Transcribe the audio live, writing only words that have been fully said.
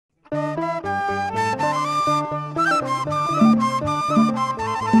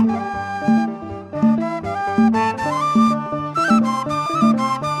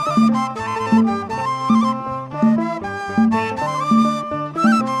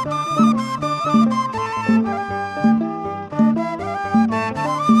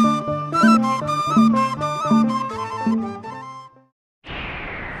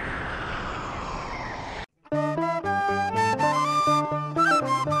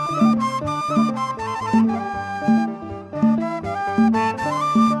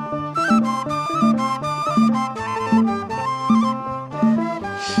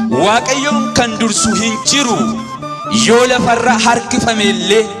waaqayyoon kan dursu hin jiru yoo lafarra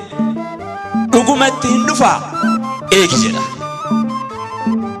harkifameellee dhugumatti hin dhufa eegi jedha.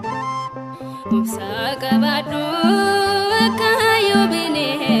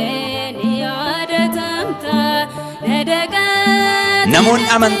 namoonni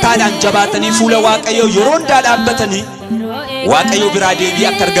amantaadhaan jabaatanii fuula waaqayyoo yeroo hundaa dhaabbatanii waaqayyo biraa deebii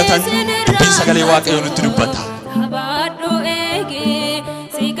akka argatan dubbiin sagalee waaqayyoo nutti dubbata.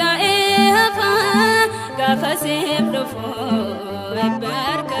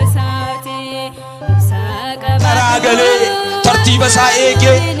 Karagalee tartiiba isaa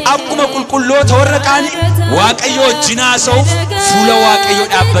eegee akkuma qulqulloota warra qaanii waaqayyo wajjin haasa'uuf fuula waaqayyoo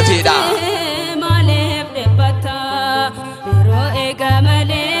dhaabbateedha.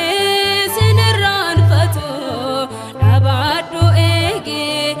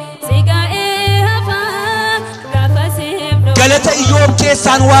 galata Iyyoob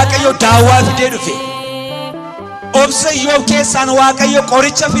keessaan waaqayyo daawwaa fidee dhufe. obsa Iyyoob keessaan waaqayyo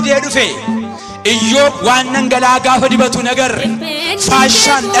qoricha fidee dhufe. Iyyoob waan nangalaa gaafa dibatu nagarre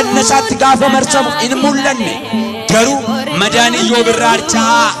faashaan dhannasaatti gaafa marsamu in mul'anne garuu madaan Iyyoob irraa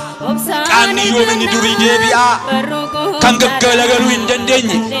harca'aa qaamni Iyyoob inni durii deebi'aa kan gaggalagalu hin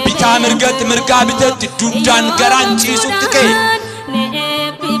dandeenye bitaa mirgatti mirgaa bitatti duudaan garaan ciisutti ka'e.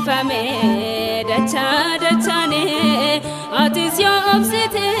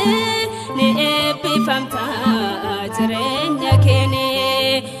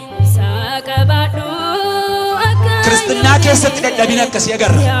 Kristina keessatti dadhabina akkasii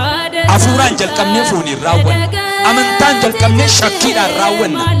agarra. Afuuraan jalqabnee fuuniin raawwanna. Amantaan jalqabnee shakkiidhaan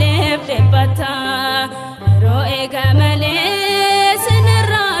raawwanna.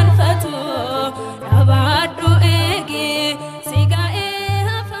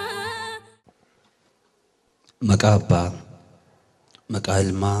 Maqaa Abbaa, maqaa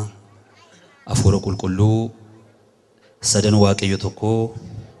Ilmaa, Hafuura Qulqulluu, sadan Waaqayyo tokko.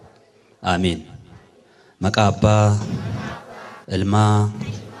 Amiin. Maqaa Abbaa, Ilmaa,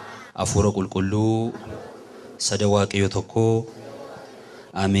 Hafuura Qulqulluu, sadan Waaqayyo tokko.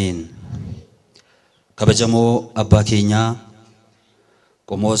 Amiin. Kabajamoo Abbaa keenyaa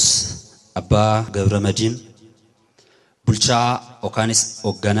Qomoos Abbaa Gabramadiin bulchaa Okaanis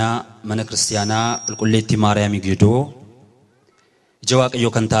Ogganaa mana Kiristiyaanaa Qulqulleettii Maariyaamii Gidoo ija Waaqayyo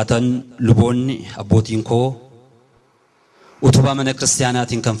kan taatan luboonni abbootiin koo utubaa mana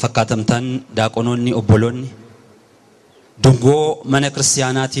Kiristiyaanaatiin kan fakkaatamtan daaqonoonni obboloonni dungoo mana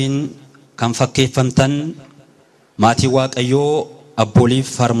Kiristiyaanaatiin kan fakkeeffamtan maatii Waaqayyoo abbooliif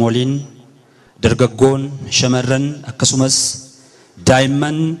farmooliin dargaggoon shamarran akkasumas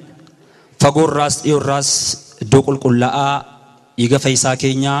daa'imman fagoorraas dhiyoorraas iddoo qulqullaa'aa dhiiga fayyisaa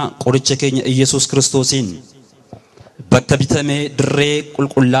keenya qoricha keenya Iyesuus Kiristoosiin bakka bitamee dirree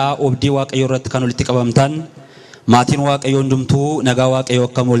qulqullaa'aa oobdii Waaqayyoo irratti kan walitti qabamtan maatiin Waaqayyoo hundumtuu nagaa Waaqayyoo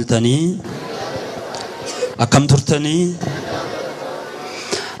akkam ooltanii akkam turtanii.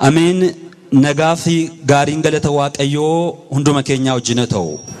 Amiin. Nagaa fi gaariin galata Waaqayyoo hunduma keenyaa wajjin haa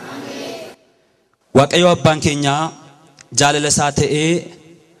ta'u. Waaqayyo abbaan keenyaa jaalala isaa ta'ee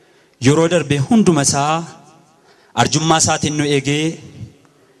yeroo darbe hunduma isaa arjummaa isaatiin nu eegee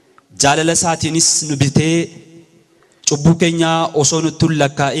jaalala isaatiinis nu bitee cubbuu keenyaa osoo nutti hin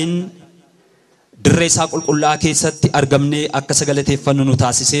lakkaa'in dirree isaa qulqullaa'aa keessatti argamnee akka sagalateeffannu nu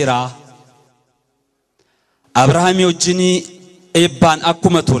taasiseera. Abrahaamii wajjin eebbaan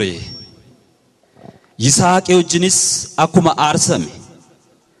akkuma ture Yisaaqee wajjinis akkuma aarsame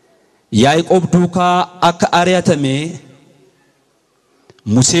Yaaqoob duukaa akka ari'atame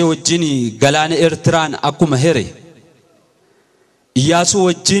Musee wajjin galaana Eertiraan akkuma here Iyyaasuu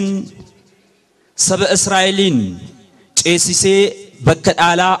wajjin saba Israa'eliin ceesisee bakka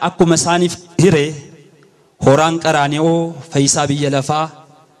dhaalaa akkuma isaaniif hire horaan qaraani'oo fayyisaa biyya lafaa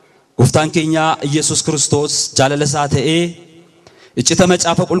Gooftaan keenya Iyesuus Kiristoos jaalala isaa ta'ee iccita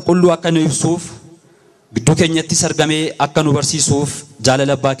macaafa qulqulluu akka nu ibsuuf gidduu keenyatti sargamee akka nu barsiisuuf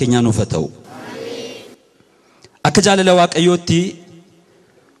jaalala abbaa keenyaa nuuf haa ta'u. Akka jaalala Waaqayyootti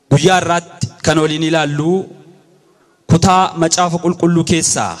guyyaa irraatti kan waliin ilaallu kutaa macaafa qulqulluu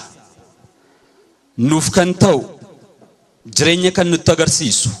keessaa nuuf kan ta'u jireenya kan nutti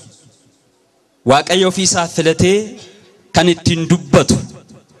agarsiisu Waaqayyo ofii isaa filatee kan ittiin dubbatu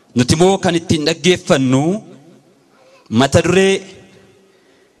nuti immoo kan ittiin dhaggeeffannu mata duree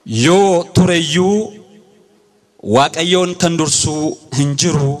yoo tureyyuu Waaqayyoon kan dursu hin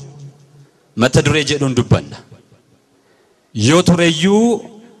jiru mata duree jedhuun dubbanna. Yoo tureyyuu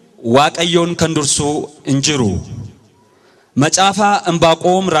Waaqayyoon kan dursu hin jiru. Macaafa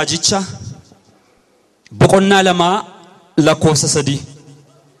Imbaaqoom raajicha boqonnaa 2 lakkoofsa 3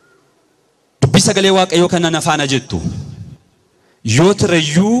 sagalee waaqayyo kana nafaana jettu yoo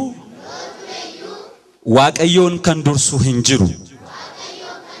Tureyyuu waaqayyoon kan dursu hin jiru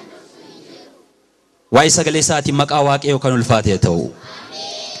waa'ee sagalee isaatii maqaa waaqayyo kan ulfaatee ta'u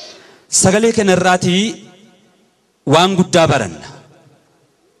sagalee kana irraatii waan guddaa baranna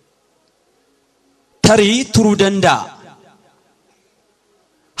tarii turuu danda'a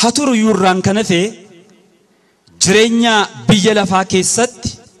haa turuyyuu irraan kana fe jireenya biyya lafaa keessatti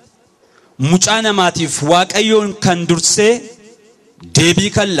mucaa namaatiif waaqayyoon kan dursee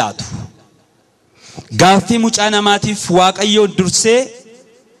deebii kan laatu gaaffii mucaa namaatiif waaqayyoon dursee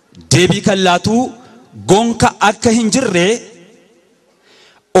deebii kan laatu gonka akka hin jirre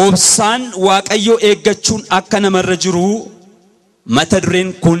obsaan waaqayyo eeggachuun akka namarra jiru mata dureen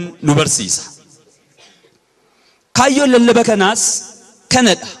kun nu barsiisa kaayyoon lallaba kanaas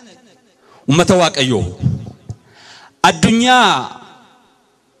kanadha ummata waaqayyo addunyaa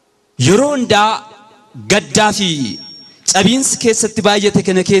yeroo hundaa gaddaa fi cabiinsi keessatti baay'ate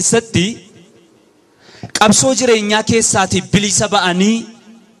kana keessatti qabsoo jireenyaa keessaati bilisa ba'anii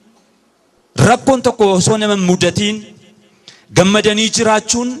rakkoon tokko osoo nama mudatiin gammadanii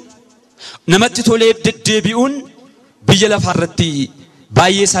jiraachuun namatti tolee deddeebi'uun biyya lafaarratti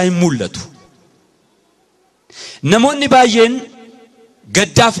baay'ee isaa hin mul'atu namoonni baay'een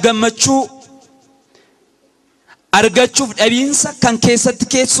gaddaaf gammachuu argachuuf dhabiinsa kan keessatti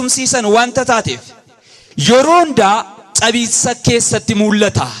keessumsiisan wanta taateef yeroo hundaa cabiinsa keessatti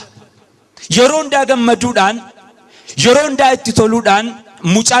mul'ata yeroo hundaa gammaduudhaan yeroo hundaa itti toluudhaan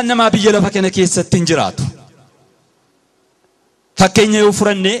mucaan namaa biyya lafa kana keessatti hin jiraatu fakkeenya yoo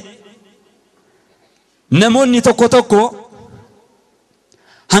furanne namoonni tokko tokko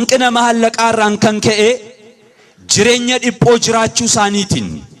hanqina maallaqaarraan kan ka'e jireenya dhiphoo jiraachuu isaaniitiin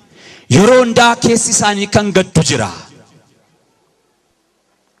yeroo hundaa keessi isaanii kan gaddu jira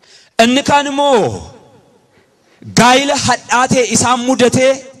inni kaan immoo gaayila hadhaatee isaan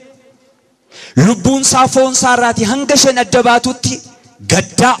mudatee lubbuun isaa foon isaa irraatii hanga shan adda baatutti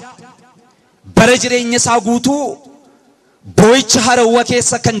gaddaa bara jireenya isaa guutuu boo'icha harawwa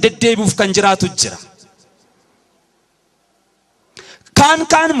keessa kan deddeebi'uuf kan jiraatu jira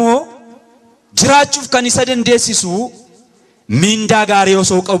kaan immoo jiraachuuf kan isa dandeessisu mindaa gaarii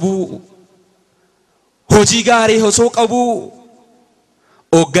osoo qabu hojii gaarii osoo qabu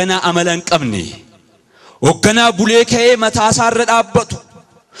hoogganaa amala hin qabne hoogganaa bulee ka'ee mataa isaa irra dhaabbatu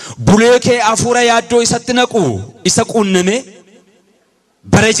bulee ka'ee afuura yaaddoo isatti naqu isa quunname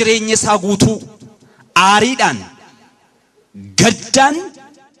bara jireenya isaa guutuu aariidhaan gaddaan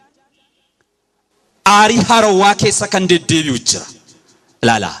aarii harawaa keessa kan deddeebi'u jira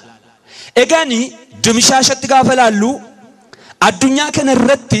laala egaani dumishaashatti gaafa laallu addunyaa kana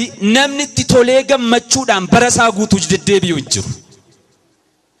irratti namni itti tolee gammachuudhaan bara isaa guutuu deddeebi'u jiru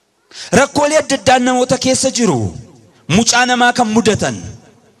rakkoolee adda addaa namoota keessa jiru mucaa namaa kan mudatan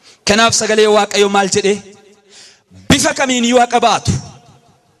kanaaf sagalee waaqayyo maal jedhe bifa kamiin yoo qabaatu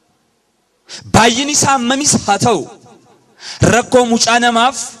baay'inni isaa hammamis haa ta'u rakkoo mucaa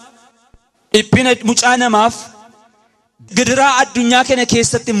namaaf dhiphina mucaa namaaf gidiraa addunyaa kana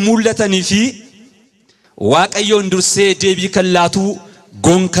keessatti mul'atanii fi waaqayyoon dursee deebii kan laatu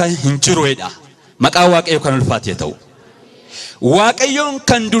gonka hin jiruudha maqaa waaqayyo kan ulfaatee ta'u waaqayyoon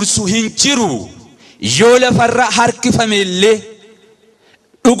kan dursu hin jiru yoo lafarra harkifame illee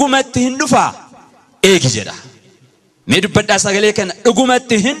dhugumatti hin dhufa eegi jedha mee dubbadhaa sagalee kana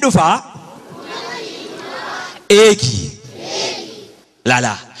dhugumatti hin dhufa eegi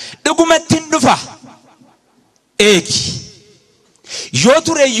laala dhugumatti hin dhufa eegi yoo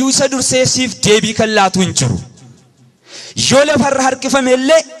Tureyyuu isa dursee siif deebii kan laatu hin jiru yoo lafarra harkifame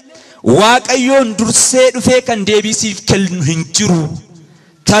illee waaqayyoon dursee dhufee kan deebii siif kennu hin jiru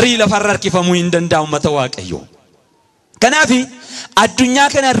tarii lafarra harkifamuu hin danda'u ummata waaqayyo kanaaf addunyaa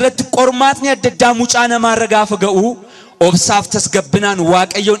kana irratti qormaatni adda addaa mucaa namaarra gaafa ga'u obsaaf tasgabbinaan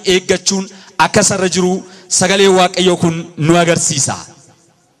waaqayyoon eeggachuun akka sarra jiru sagalee waaqayyo kun nu agarsiisa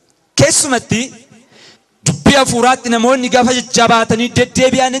keessumatti dubbii hafuuraatti namoonni gaafa jajjabaatanii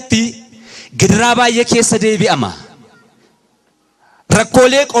deddeebi'anitti gidiraa baay'ee keessa deebi'ama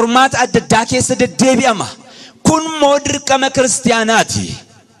rakkoolee qormaata adda addaa keessa deddeebi'ama kun moo dirqama kiristaanaati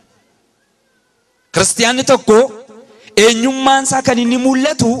kiristaanni tokko eenyummaan isaa kan inni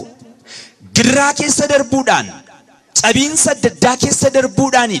mul'atu gidiraa keessa darbuudhaan cabiinsa adda addaa keessa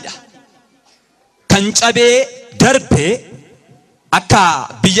darbuudhaanidha kan cabee darbee akka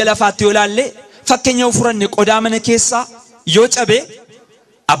biyya lafaatti yoo ilaalle fakkeenya furanne qodaa mana keessa yoo cabee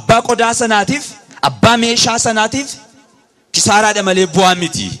abbaa qodaa sanaatiif abbaa meeshaa sanaatiif kisaaraadha malee bu'aa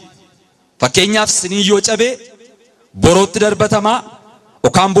miti fakkeenyaaf sinii yoo cabee borootti darbatamaa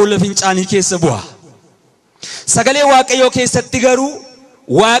okaan boolla fincaanii keessa bu'a. Sagalee waaqayyo keessatti garuu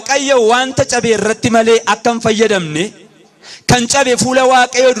waaqayyo wanta cabe irratti malee akka hin fayyadamne kan cabe fuula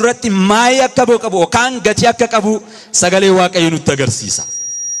waaqayyo duratti maayii akka qabu okaan gatii akka qabu sagalee waaqayyo nutti agarsiisa.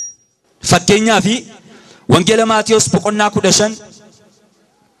 Fakkeenyaaf wangeela Maatiyos boqonnaa 15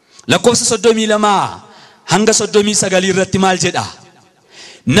 lakkoofsa 32 hanga 39 irratti maal jedha?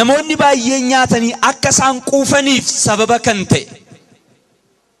 Namoonni baay'een nyaatanii akka isaan quufaniif sababa kan ta'e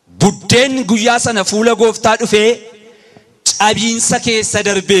buddeen guyyaa sana fuula gooftaa dhufee cabiinsa keessa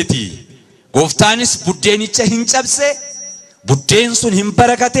darbeeti. Gooftaanis buddeenicha hin cabse, buddeen sun hin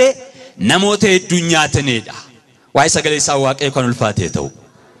barakate, namoota hedduun nyaataneedha. Waa'ee sagalee isaa waaqayyo kan ulfaatee ta'u.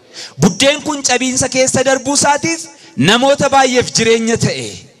 Buddeen kun cabiinsa keessa darbuu isaatiif namoota baay'eef jireenya ta'e.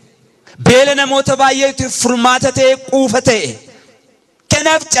 Beela namoota baay'eetiif furmaata ta'e, quufa ta'e.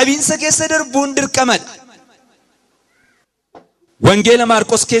 Kanaaf cabiinsa keessa darbuun dirqamadha. Wangeela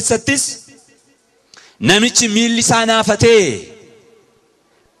Maarqos keessattis namichi miilli isaa naafatee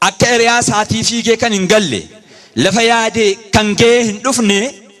akka Eriyaas haatii fiigee kan hin galle lafa yaadee kan ga'ee hin dhufne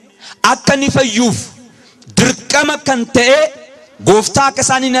akka ni fayyuuf dirqama kan ta'e gooftaa akka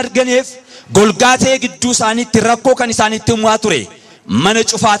isaan hin arganeef golgaatee gidduu isaaniitti rakkoo kan isaaniitti himaa ture mana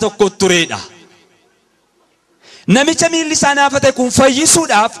cufaa tokko tureedha. Namicha miilli isaa naafate kun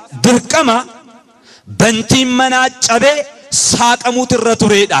fayyisuudhaaf dirqama bantiin manaa cabee saaqamuutu irra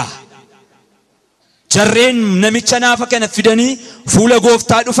tureedha. Jarreen namicha naafa kana fidanii fuula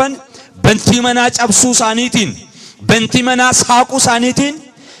gooftaa dhufan bantii manaa cabsuu isaaniitiin, bantii manaa saaquu isaaniitiin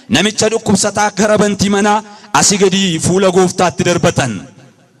namicha dhukkubsataa gara bantii manaa asii gadi fuula gooftaatti darbatan.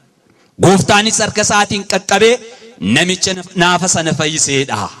 Gooftaanis harka isaatiin qaqqabee namicha naafa sana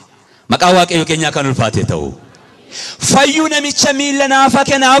fayyiseedha. Maqaa waaqayyo keenyaa kan ulfaatee ta'u. Fayyuu namicha miila naafa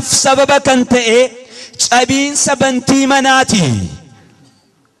kanaaf sababa kan ta'e cabiinsa bantii manaati.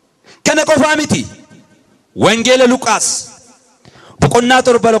 Kana qofaa miti. Wangeela Luqaas boqonnaa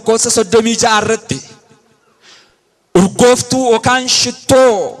 7 lakkoofsa 36 irratti urgooftuu yookaan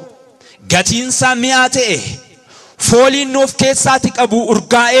shittoo gatiinsaa mi'aa ta'e fooliin of keessaatti qabu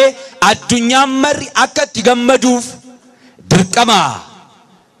urgaa'ee addunyaan marri akka itti gammaduuf dirqama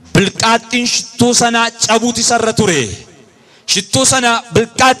bilqaaxxiin shittuu sana cabuutu isarra ture. Shittuu sana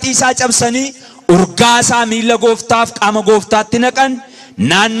bilqaaxxii isaa cabsanii urgaa isaa miila gooftaaf qaama gooftaatti naqan.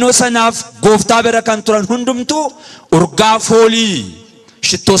 Naannoo sanaaf gooftaa bira kan turan hundumtuu urgaa foolii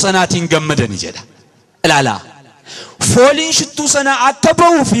shittoo sanaatiin gammadani jedha. Ilaala. Fooliin shittuu sanaa akka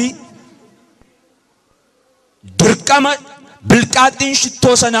ba'uu fi dirqama bilqaaxxiin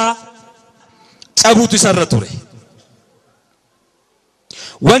shittoo sanaa cabuutu isarra ture.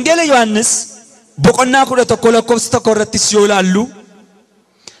 Wangeela Yohaannis boqonnaa 11 lakkoofsa 1 irrattis yoo ilaallu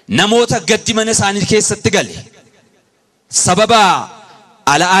namoota gaddi mana isaanii keessatti gale sababa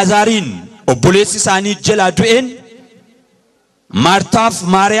Al'aazaariin obboleessi isaanii jalaa du'een Maartaaf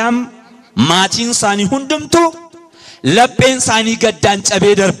Maariyaam maatiin isaanii hundumtuu lapheen isaanii gaddaan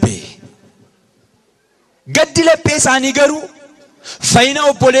cabee darbe. Gaddi laphee isaanii garuu fayyina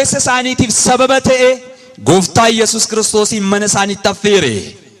obboleessa isaaniitiif sababa ta'e gooftaa Yesuus Kiristoosiin mana isaaniitti affeere.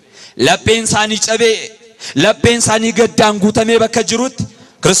 Lapheen isaanii cabee, lapheen isaanii gaddaan guutamee bakka jirutti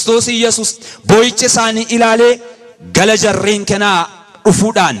Kiristoos Yesuus boo'icha isaanii ilaalee gala jarreen kanaa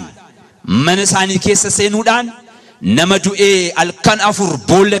dhufuudhaan mana isaanii keessa seenuudhaan nama du'ee halkan 4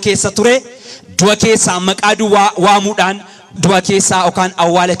 boolla keessa ture du'a keessaa maqaa duwwaa waamuudhaan du'a keessaa yookaan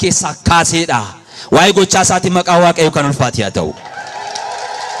awwaala keessaa kaaseedha. Waa'ee gochaa isaatiin maqaa waaqayyo kan ulfaatee haa ta'u.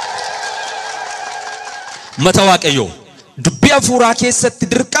 Mata waaqayyo dubbii hafuuraa keessatti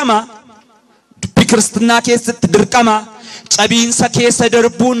dirqama, dubbii kiristaanaa keessatti dirqama, cabiinsa keessa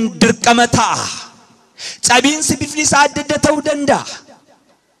darbuun dirqama ta'a. Cabiinsi bifni isaa adda adda ta'uu danda'a.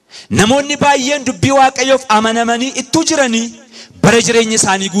 Namoonni baay'een dubbii waaqayyoof amanamanii ittuu jiranii bara jireenya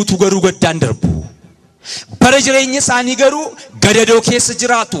isaanii guutuu garuu gaddaan darbu. Bara jireenya isaanii garuu gadadoo keessa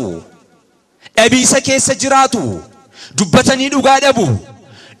jiraatu. Dhabiisa keessa jiraatu. Dubbatanii dhugaa dhabu.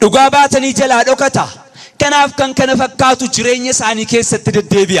 Dhugaa baatanii jalaa dhokata. Kanaaf kan kana fakkaatu jireenya isaanii keessatti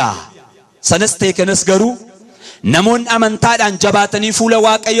deddeebi'a. Sanas ta'e kanas garuu namoonni amantaadhaan jabaatanii fuula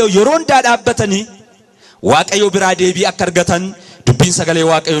waaqayyoo yeroo hundaa dhaabbatanii waaqayyo biraa deebii akka argatan dubbiin sagalee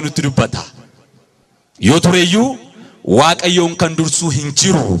waaqayyo nutti dubbata. Yoo tureyyuu waaqayyoon kan dursu hin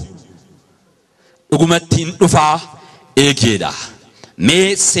jiru. Dhugumatti hin dhufaa eegeedha.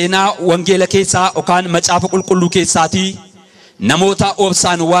 Mee seenaa wangeela keessaa yookaan macaafa qulqulluu keessaatii namoota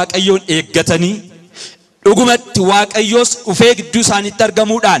obsaan waaqayyoon eeggatanii dhugumatti waaqayyoos dhufee gidduu isaaniitti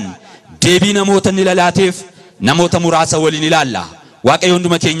argamuudhaan deebii namoota ni lalaateef namoota muraasa waliin ilaalla. Waaqayyo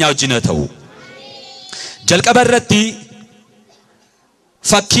hunduma keenyaa wajjin haa ta'u. Jalqaba irratti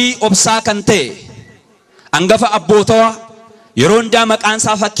fakkii obsaa kan ta'e angafa abbootaa yeroo hundaa maqaan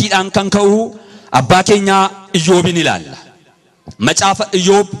isaa fakkiidhaan kan ka'u abbaa keenya Iyyoobin ilaalla. Macaafa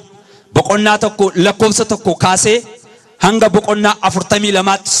Iyyoob boqonnaa tokko lakkoofsa tokko kaasee hanga boqonnaa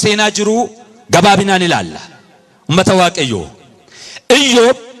 42 seenaa jiru gabaabinaan ilaalla. Ummata Waaqayyoo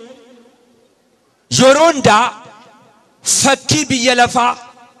Iyyoob yeroo hundaa fakkii biyya lafaa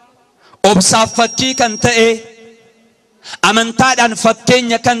obsaaf fakkii kan ta'e amantaadhaan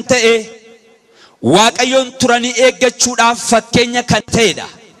fakkeenya kan ta'e Waaqayyoon turanii eeggachuudhaaf fakkeenya kan ta'edha.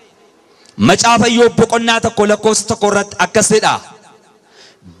 Macaafa Iyyoob boqonnaa tokko lakkoofsa tokko irratti akkasidha.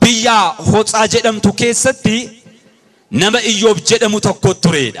 Biyya Hotsaa jedhamtu keessatti nama Iyyoob jedhamu tokko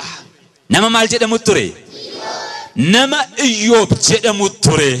tureedha. Nama maal jedhamu ture? Nama Iyyoob jedhamu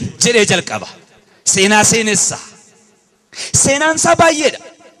ture jedhee jalqaba. Seenaa seenessa. Seenaan isaa baay'eedha.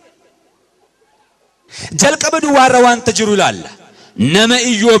 Jalqaba duwwaarra wanta jiru ilaalla. Nama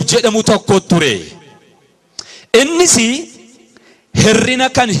Iyyoob jedhamu tokko ture. Innis hirrina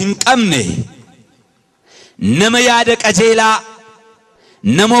kan hin qabne, nama yaada qajeelaa,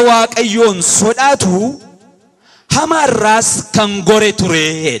 nama Waaqayyoon sodaatu, hamaarraas kan gore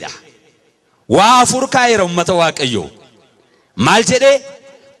tureedha. Waa afur kaayera ummata Waaqayyoo. Maal jedhee?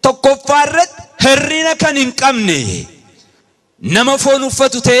 Tokkoffaarratti hirrina kan hin qabne, nama foon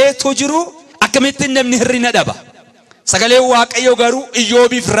uffatu ta'eetu jiru. Akkamittiin namni hirrina dhaba? Sagalee Waaqayyoo garuu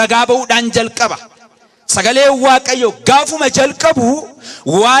Iyyoobiif ragaa ba'uudhaan jalqaba. Sagalee Waaqayyoo gaafuma jalqabu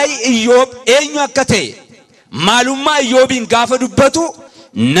waa'ee Iyyoob eenyu akka ta'e maalummaa Iyyoobiin gaafa dubbatu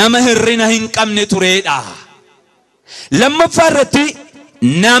nama hirrina hin qabne tureedha. Lammaffaarratti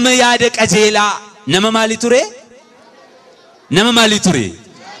nama yaada qajeelaa. Nama maali ture? Nama maali ture?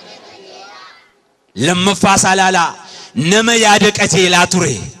 Lammaffaa saalaalaa nama yaada qajeelaa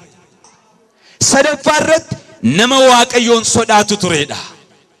ture. Sadaffaarratti nama Waaqayyoon sodaatu tureedha.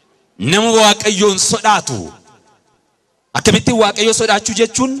 Nama Waaqayyoon sodaatu. Akkamitti Waaqayyo sodaachuu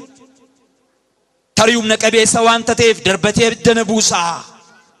jechuun tarii humna qabeessa wanta ta'eef darbatee abidda buusaa.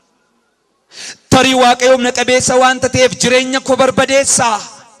 Tarii Waaqayyo humna qabeessa wanta ta'eef jireenya koo barbadeessaa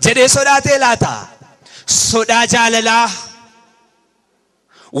jedhee sodaatee laata? Sodaa jaalalaa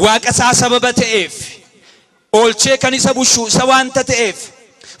Waaqa isaa sababa ta'eef oolchee kan isa bushu isa wanta ta'eef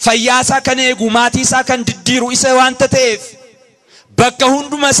fayyaa isaa kan eegu maatii isaa kan diddiiru isa wanta ta'eef bakka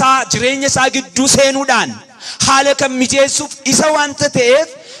hunduma isaa jireenya isaa gidduu seenuudhaan haala kan mijeessuuf isa wanta ta'eef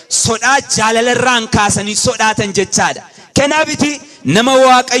sodaa jaalalarraan kaasanii sodaatan jechaadha. Kanaafiti nama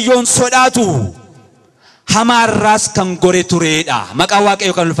Waaqayyoon sodaatu hamaarraas kan gore tureedha. Maqaa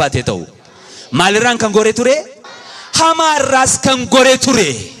Waaqayyoo kan ulfaatee ta'u. Maalirraan kan gore ture? Hamaarraas kan gore ture.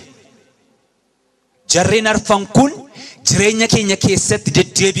 Jarreen arfan kun jireenya keenya keessatti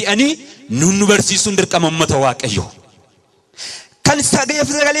deddeebi'anii nu barsiisuun dirqama ummata Waaqayyoo. Kan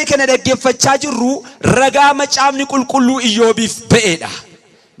sagalee kana dhaggeeffachaa jirru ragaa macaafni qulqulluu Iyyoobiif ba'eedha.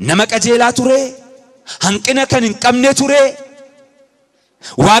 Nama qajeelaa ture, hanqina kan hin qabne ture,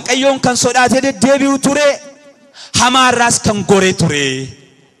 Waaqayyoon kan sodaatee deddeebi'u ture, hamaarraas kan gore ture.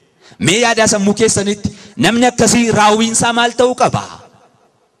 Mee yaada sammuu keessanitti namni akkasii raawwiinsaa maal ta'uu qaba?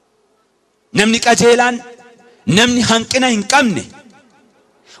 Namni qajeelaan, namni hanqina hin qabne,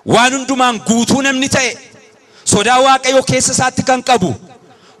 waan hundumaan guutuu namni ta'e, sodaa Waaqayyoo keessa isaatti kan qabu,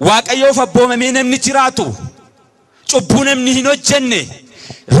 Waaqayyoof abboomamee namni jiraatu, cubbuu namni hin hojjenne,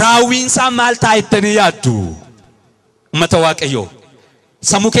 raawwiinsaa maal ta'a jettanii yaaddu? Ummata Waaqayyoo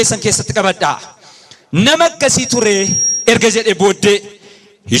sammuu keessan keessatti qabadhaa. Nama akkasii ture erga jedhe booddee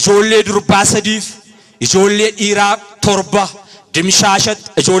ijoollee durbaa 3, ijoollee dhiiraa 7, dimshaashat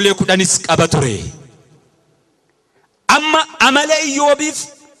ijoollee 10 qaba ture. Amma amala Iyyoobiif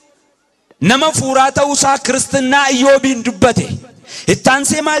nama fuuraa ta'uusaa Kiristinnaa Iyyoobiin dubbate.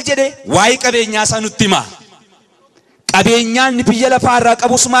 Ittaansee maal jedhe? Waa'ee qabeenyaa isaa nutti hima. Qabeenyaan biyya lafaa irraa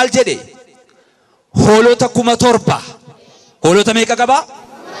qabus maal jedhe? Hoolota 7,000. Hoolota meeqa qaba?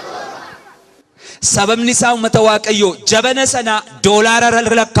 Sababni isaa ummata Waaqayyoo jabana sana doolaara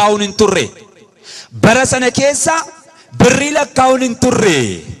lakkaa'uun hin turre. Bara sana keessa birrii lakkaa'uun hin turre.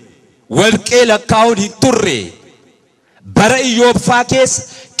 Warqee lakkaa'uun hin turre. Bara Iyyoobbaa keessa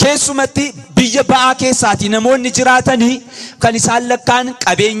keessumatti biyya ba'aa keessaati namoonni jiraatanii kan isaan lakkaan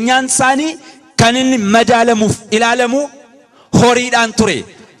qabeenyaan isaanii kan inni madaalamuuf ilaalamu horiidhaan ture.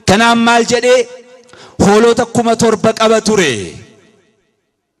 Kanaan maal jedhee hoolota 7,000 qaba ture.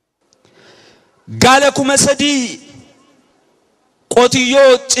 Gaala 3,000,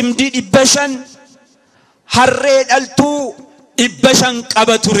 qotiyyoo cimdii 500, harree dhaltuu 500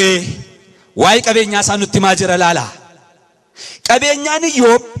 qaba ture. Waa'ee qabeenyaa isaa nutti himaa jira laala. Qabeenyaan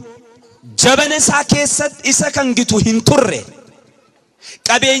Iyyoob jabana isaa keessatti isa kan gitu hin turre.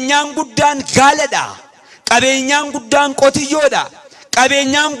 qabeenyaan guddaan gaaladha qabeenyaan guddaan qotiyyoodha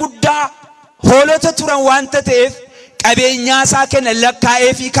qabeenyaan guddaa hoolota turan wanta ta'eef qabeenyaa isaa kenna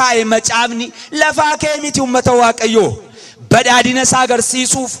lakkaa'ee fi kaa'ee macaafni lafaa kee miti ummata waaqayyoo badhaadhina isaa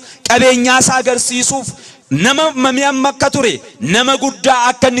agarsiisuuf qabeenyaa isaa agarsiisuuf nama mamiyaan makka ture nama guddaa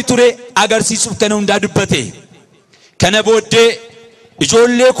akka inni ture agarsiisuuf kana hundaa dubbate kana booddee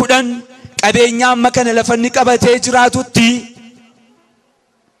ijoollee 10 qabeenyaa amma kana lafanni qabatee jiraatutti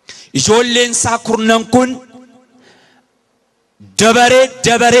ijoolleen isaa 10 kun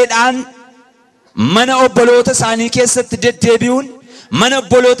dabareedhaan mana obboloota isaanii keessatti deddeebi'uun mana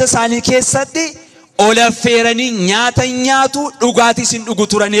obboloota isaanii keessatti olaffeeranii nyaata nyaatu dhugaatii sin dhugu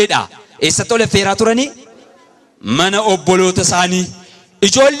turanidha eessatti olaffeeraa turanii mana obboloota isaanii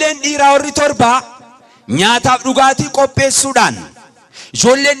ijoolleen dhiiraa warri 7 nyaataaf dhugaatii qopheessuudhaan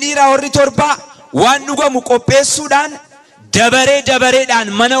ijoolleen dhiiraa warri 7 waan dhugamu qopheessuudhaan dabareedhaan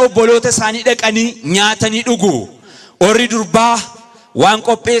mana obboloota isaanii dhaqanii nyaatanii dhugu warri durbaa waan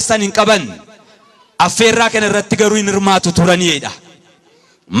qopheessan hin qaban affeerraa kana irratti garuu hin hirmaatu turanidha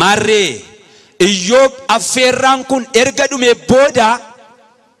maarree Iyyoob affeerraan kun erga dhume booda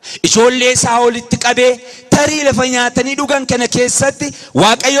ijoollee isaa walitti qabee tarii lafa nyaatanii dhugan kana keessatti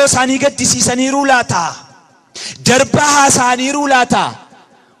waaqayyo isaanii gaddisiisaniiru laata darbaa haasa'aniiru laata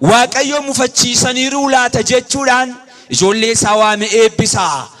waaqayyo mufachiisaniiru laata jechuudhaan ijoollee isaa waame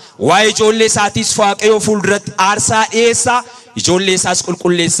eebbisaa waa'ee ijoollee isaatiis waaqayyo fuulduratti aarsaa dhiyeessaa ijoollee isaas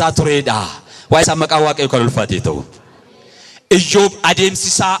qulqulleessaa turedha waa'ee isaa maqaa waaqayyo kan ulfaatee ta'u Iyyoob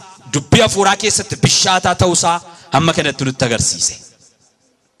adeemsisaa dubbii hafuuraa keessatti bishaataa ta'uusaa hamma kanatti nutti agarsiise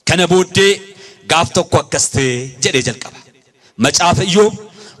kana booddee gaaf tokko akkas ta'e jedhee jalqaba macaafa Iyyoob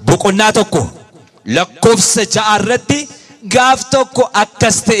boqonnaa 1 lakkoofsa 6 irratti gaaf tokko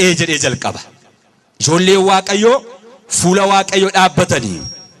akkas ta'e jedhee jalqaba ijoolleen waaqayyoo fuula waaqayyoo dhaabbatanii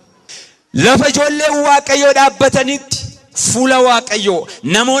lafa ijoolleen waaqayyoo dhaabbatanitti fuula waaqayyoo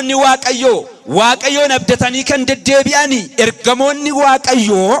namoonni waaqayyoon abdatanii kan deddeebi'anii ergamoonni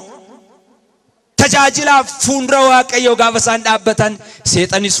waaqayyoo tajaajilaaf fuundura waaqayyoo gaafa isaan dhaabbatan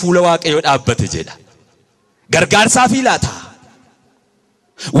seexanis fuula waaqayyoo dhaabbate jedha gargaarsaaf ilaata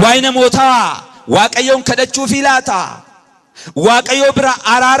waa'ee namootaa waaqayyoon kadhachuuf ilaata waaqayyoo bira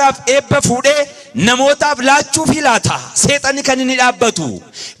araaraaf eebba fuudhee namootaaf laachuuf ilaata seexanni kan inni dhaabbatu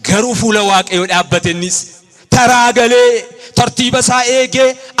garuu fuula waaqayyoo dhaabbatennis taraagalee tartiiba isaa eegee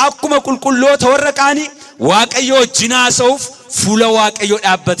akkuma qulqulloota warra qaanii waaqayyoo jinaasa'uuf fuula waaqayyoo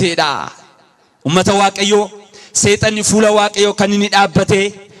dhaabbateedha ummata waaqayyoo seexanni fuula waaqayyoo kan inni dhaabbate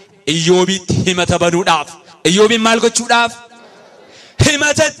Iyyoobitti himata banuudhaaf Iyyoobin maal gochuudhaaf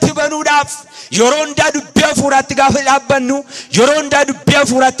himatatti banuudhaaf yeroo hundaa dubbii hafuuraatti gaafa dhaabbannu yeroo hundaa dubbii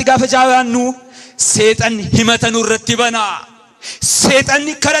hafuuraatti gaafa jaabannu seexanni himata nurratti bana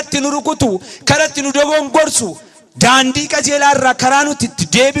seexanni karatti nu rukutu karatti nu dogongorsu daandii qajeelaa irraa karaa nuti itti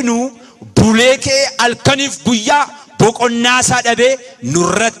deebinu buleekee halkaniif guyyaa boqonnaa isaa dhabee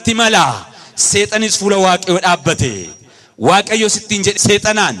nurratti mala seexanis fuula waaqayyoo dhaabbate waaqayyo sittiin jedhe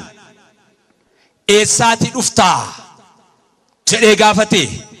seexanaan eessaati dhuftaa jedhee gaafate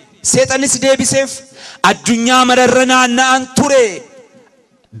seexanis deebiseef addunyaa mararra naanna'an ture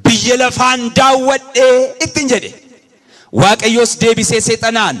biyya lafaan daawwadhee ittiin jedhe waaqayyos deebisee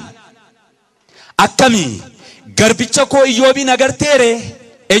seexanaan akkamii garbicha koo Iyyoobin agarteere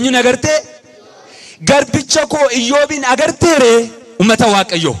eenyuun agartee garbicha koo Iyyoobin agarteere ummata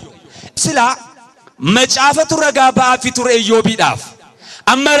waaqayyo sila macaafatu ragaa ba'aa fi ture Iyyoobiidhaaf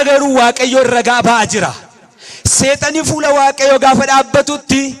amma garuu waaqayyo ragaa ba'aa jira seexani fuula waaqayyo gaafa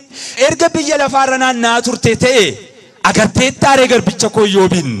dhaabbatutti erga biyya lafaarra naanna'aa turte ta'e agartee taaree garbicha koo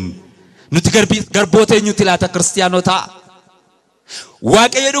Iyyoobin nuti garboota eenyutti laata kiristaanota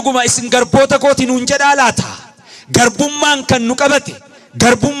waaqayyo dhuguma isin garboota kootiin nuun jedhaa laata garbummaan kan nu qabate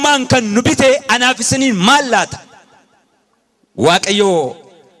garbummaan kan nu bite anaaf isiniin maal laata waaqayyo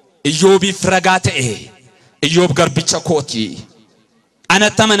Iyyoobiif ragaa ta'e Iyyoob garbicha kooti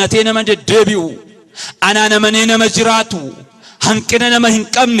anatti amanatee nama deddeebi'u anaan amanee nama jiraatu hanqina nama hin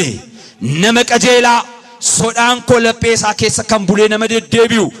qabne nama qajeelaa sodaan koo laphee isaa keessa kan bulee nama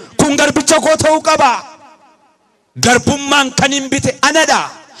deddeebi'u kun garbicha koo ta'uu qaba garbummaan kan hin bite anadha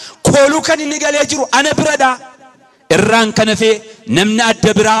kooluu kan inni galee jiru ana biradha irraan kana fee namni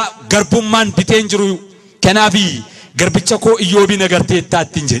adda biraa garbummaan biteen jiru kanaafi garbicha koo Iyyoobin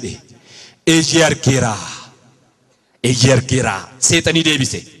agarteettaattiin jedhe eeyyee argeera seexanii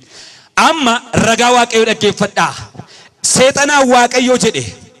deebise amma ragaa waaqayyo dhaggeeffadhaa seexanaa waaqayyo jedhe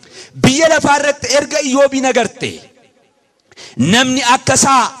biyya lafaarratti erga Iyyoobin agarte namni akka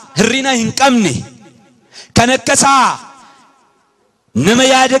isaa hirrina hin qabne kan akka isaa nama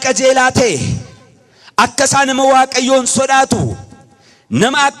yaada qajeelaa ta'e akkasaa nama waaqayyoon sodaatu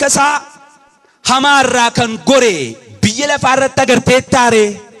nama akkasaa hamaarraa kan gore biyya lafaarratti agartee taare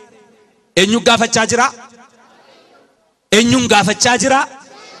eenyuun gaafachaa jira? Eenyuun gaafachaa jira?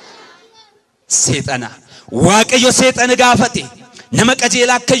 Seexana. Waaqayyo seexana gaafate nama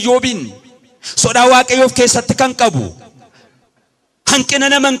qajeelaa akka Iyyoobiin sodaa waaqayyoof keessatti kan qabu hanqina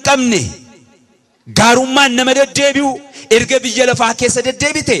nama hin qabne gaarummaan nama deddeebi'u erga biyya lafaa keessa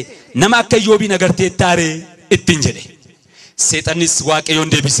deddeebite nama akka Iyyoobiin agartee taare ittiin jedhe. Seexannis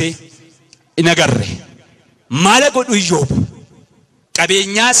waaqayyoon deebisee in agarre. Maal godhu Iyyoob?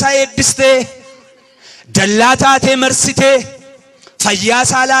 Qabeenyaa isaa eebbistee dallaa taatee marsitee fayyaa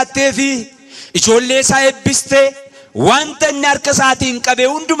isaa laattee fi ijoollee isaa eebbistee wanta inni harka isaatiin qabee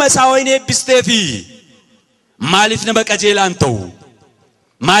hunduma isaa waan eebbistee fi maaliif nama qajeelaan ta'u?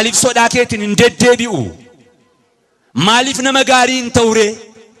 Maaliif sodaa keetiin hin deddeebi'u? Maaliif nama gaarii hin ta'ure?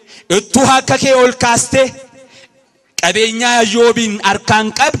 Ittuu akka kee ol kaastee qabeenyaa Iyyoobiin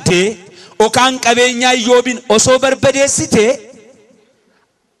harkaan qabdee okaan qabeenyaa Iyyoobiin osoo barbadeessite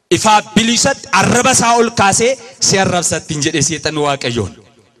ifaa bilisatti arraba isaa ol kaasee si arrabsatti hin jedhe seexan Waaqayyoon.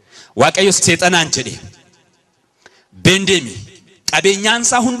 Waaqayyo seexanaan jedhe bendeemi qabeenyaan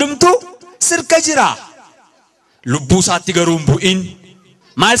isaa hundumtuu sirka jira lubbuu isaatti garuu hin bu'in.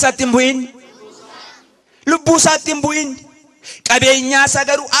 Maal isaatti hin bu'in? Lubbuu isaatti hin bu'in. Qabeenyaa isaa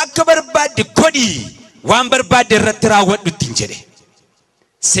garuu akka barbaadde godhi waan barbaadde irratti raawwadhu ittiin jedhe.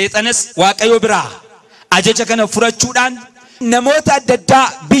 Seexanas Waaqayyo biraa ajaja kana fudhachuudhaan namoota adda addaa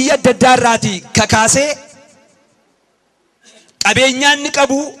biyya adda addaa irraatii kakaasee qabeenyaan ni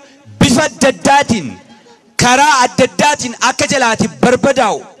qabu bifa adda addaatiin karaa adda addaatiin akka jalaati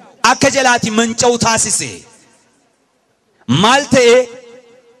barbadaa'u akka jalaati manca'u taasise. Maal ta'e?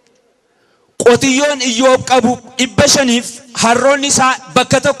 Qotiyyoon Iyyoob qabu 500 harroonni isaa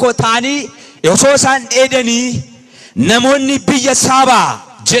bakka tokko ta'anii osoo isaan dheedanii namoonni biyya Saabaa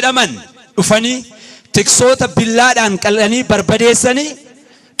jedhaman dhufanii tiksoota billaadhaan qalanii barbadeessanii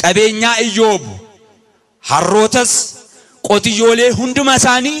qabeenyaa Iyyoob harrootas qotiyyoolee hunduma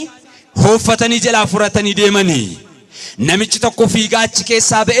isaanii hooffatanii jalaa furatanii deemanii. Namichi tokko fiigaa achi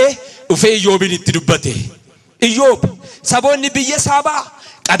keessaa ba'ee dhufee Iyyoobiin itti dubbate. Iyyoob, saboonni biyya Saabaa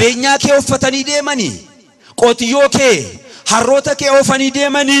qabeenyaa kee hooffatanii deemanii, qotiyyoo kee harroota kee oofanii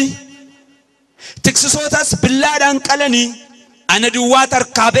deemanii, tiksisootas billaadhaan qalanii ana duwwaa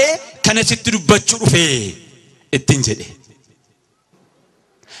harkaa ba'ee kana sitti dubbachuu dhufee ittiin jedhe.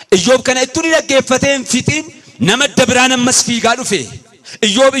 Iyyoob kana ittuu ni dhaggeeffatee hin fixiin nama adda biraan ammas fiigaa dhufe.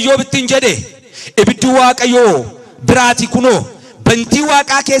 Iyyoob ittiin jedhe ibiddi Waaqayyoo biraati kunoo bantii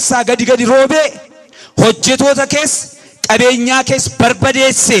Waaqaa keessaa gadi roobee hojjetoota keessa qabeenyaa keessa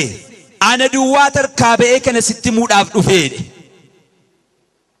barbadeesse ana duwwaa harkaa ba'ee kana sitti muudhaaf dhufeedhe.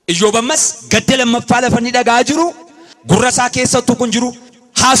 Iyyoob ammas gadda lammaffaa lafa ni dhagaa jiru gurra isaa keessattuu kun jiru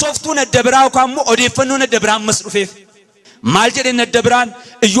haasoftuun adda biraa yookaan immoo odeeffannoon adda biraa ammas dhufeef. Maal jedheen adda biraan?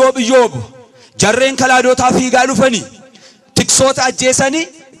 Iyyoob jarreen kalaadotaa fiigaa dhufanii tiksoota ajjeesanii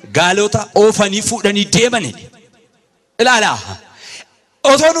gaalota oofanii fuudhanii deemani. Ilaala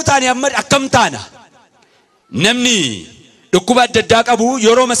otoo nu taane amma akkam taana? Namni dhukkuba adda addaa qabu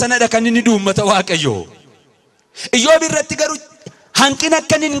yeroo masanadha kan inni duummata Waaqayyoo. Iyyoob irratti garuu hanqina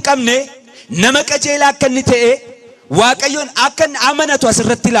akka hin qabne nama qajeelaa akka inni ta'e Waaqayyoon akka amanatu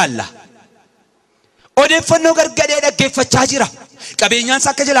asirratti ilaalla. Odeeffannoo gargadee dhaggeeffachaa jira. Qabeenyaan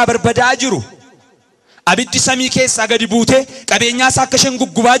isaa akka jalaa barbadaa'aa jiru. Abiddi samii keessaa gadi buutee qabeenyaa isaa akka isheen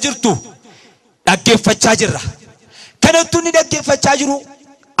guggubaa jirtu dhaggeeffachaa jirra. Kanattuu inni dhaggeeffachaa jiru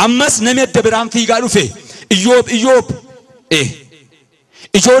ammas namni adda biraan fiigaa dhufe. Iyyoob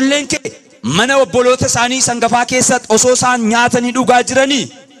ijoolleen kee mana obboloota isaanii sangafaa keessatti osoo isaan nyaatanii dhugaa jiranii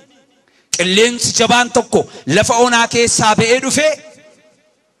qilleensi jabaan tokko lafa onaa keessaa ba'ee dhufe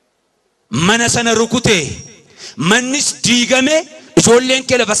mana sana rukute. Mannis diigame ijoolleen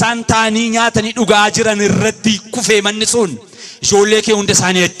kee lafa isaan taa'anii nyaatanii dhugaa jiran irratti kufe manni sun ijoollee kee hunda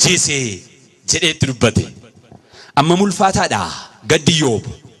isaanii ajjeese jedhee itti dubbate. Amma mulfaataadha gaddi Iyyoob.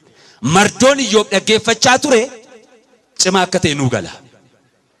 Mardoon Iyyoob dhaggeeffachaa ture cimaa akka ta'e nuu gala.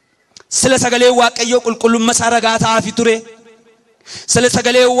 Sila sagalee Waaqayyoo qulqullummaa isaa ragaa ta'aafi ture. Sila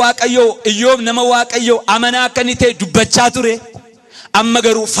sagalee Waaqayyoo Iyyoob nama Waaqayyoo amanaa akka inni ta'e dubbachaa ture. Amma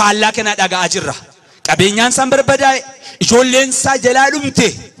garuu faallaa kana dhaga'aa jirra. Qabeenyaan isaa barbadaa'e, ijoolleen isaa jalaa dhumte.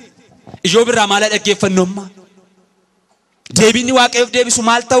 Iyyoob irraa maal dhaggeeffannoomma? Deebiin Waaqayyoof deebisu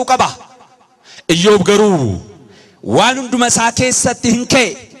maal ta'uu qaba? Iyyoob garuu waan hunduma isaa keessatti hin ka'e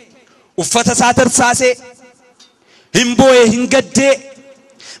uffata isaa tarsaasee hin boo'ee hin gaddee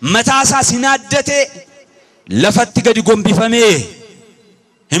mataa isaa sinaaddate lafatti gadi gombifamee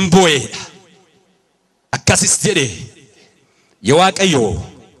himboeedha. Akkasis jedhe yaa Waaqayyo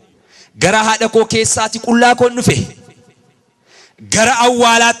gara haadha koo keessaati qullaa koon dhufe gara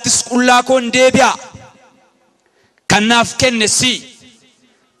awwaalaattis qullaa koon deebi'a. Kanaaf kenne si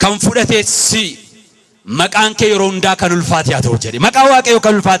kan fudhate si maqaan kee yeroo hundaa kan ulfaate haa ta'u jedhe. Maqaan Waaqayyo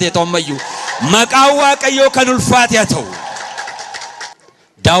kan ulfaate haa ta'u ammayyuu maqaan Waaqayyo kan ulfaate haa ta'u.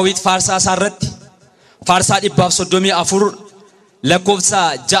 Daawit faarsaa isaarratti faarsaa 134 lakkoofsa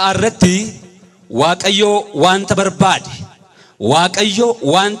 6 irratti Waaqayyo wanta barbaade Waaqayyo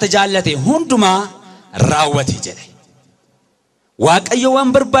wanta jaallate hundumaa raawwate jedhe. Waaqayyo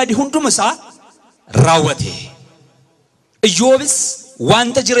waan barbaade hunduma isaa raawwate. Iyyobis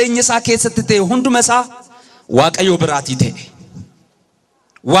wanta jireenya isaa keessatti ta'e hunduma isaa Waaqayyo biraatii ta'e.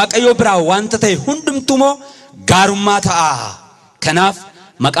 Waaqayyo biraa wanta ta'e hundumtumoo gaarummaa ta'a. Kanaaf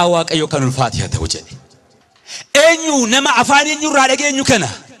maqaa Waaqayyo kan ulfaate haa ta'u jedhe. Eenyu nama afaan eenyurraa dhageenyu kana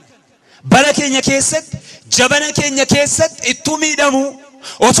bara keenya keessatti jabana keenya keessatti ittuu miidhamu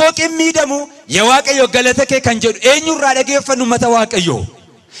osoo qimmiidhamu yaa Waaqayyo galata kee kan jedhu eenyurraa dhageeffannu mata Waaqayyo.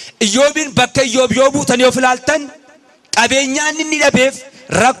 Iyyoobiin bakka Iyyoob yoo buutanii of ilaaltan qabeenyaan inni dhabeef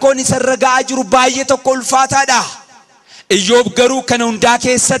rakkoon isarra ga'aa jiru baay'ee tokko ulfaataadha. Iyyoob garuu kana hundaa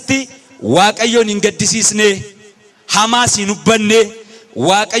keessatti Waaqayyoon hin gaddisiisne hamaas hin hubbanne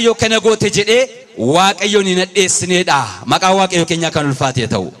Waaqayyo kana goote jedhee Waaqayyoon hin addeessineedha. Maqaa Waaqayyo keenya kan ulfaate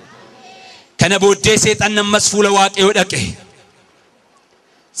ta'u. Kana booddee seexan ammas fuula Waaqayyo dhaqe.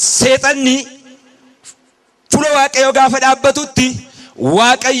 Seexanni fuula Waaqayyo gaafa dhaabbatutti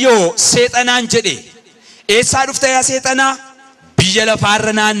Waaqayyo seexanaan jedhe eessaa dhufta yaa seexanaa? Biyya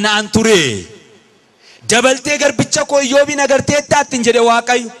lafaarra naanna'an ture. Dabaltee garbicha koo Iyyoobiin agarteettaattiin jedhe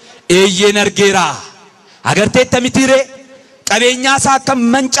Waaqayyo. Eeyyeen argeera. Agarteetta mitiire? Qabeenyaa isaa akka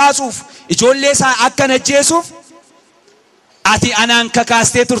mancaasuuf ijoollee isaa akka najjeesuuf ati anaan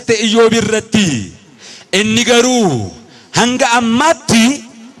kakaastee turte Iyyoob irratti. Inni garuu hanga ammaatti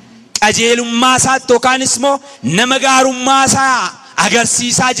qajeelummaa isaatti yookaanis immoo nama gaarummaa isaa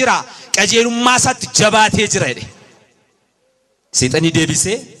agarsiisaa jira. Qajeelummaa isaatti jabaatee jira jedhe. Seexanni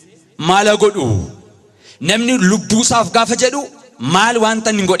deebisee maal godhu? Namni lubbuu isaaf gaafa jedhu maal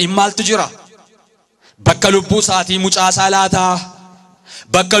wanta hin godhin maaltu jira? Bakka lubbuu isaatii mucaa isaa laataa,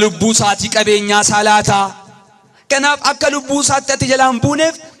 bakka lubbuu isaatii qabeenyaa isaa laataa. Kanaaf akka lubbuu isaatti ati jalaan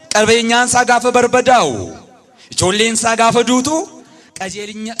buuneef qabeenyaan isaa gaafa barbadaa'u ijoolleen isaa gaafa duutu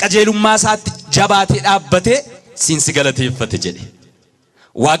qajeelummaa isaatti jabaatee dhaabbatee siinsi galateeffate jedhe.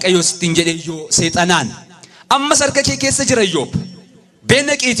 Waaqayyo sittiin jedhe yoo seexanaan amma harka kee keessa jira Iyyoob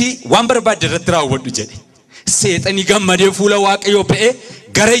beenaqiitii waan barbaadde irratti raawwadhu jedhe. Seexani gammadee fuula Waaqayyo ba'ee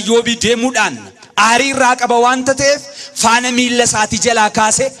gara Iyyoobii deemuudhaan aarii irraa qaba wanta ta'eef faana miilla isaatii jalaa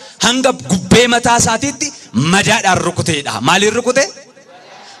kaasee hanga gubbee mataa isaatiitti madaadhaan rukuteedha. Maaliin rukute?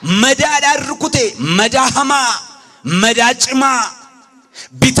 Madaadhaan rukute. Madaa hamaa, madaa cimaa.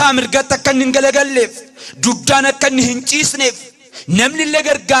 Bitaa mirgatti akka inni hin galagalleef, duddaan akka inni hin ciisneef, namni illee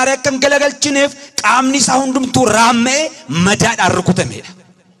gargaaree akka hin galagalchineef qaamni isaa hundumtuu raamma'ee madaadhaan rukutameedha.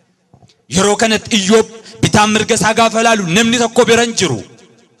 Yeroo kanatti Iyyoob bitaa mirga isaa gaafa ilaalu namni tokko bira hin jiru.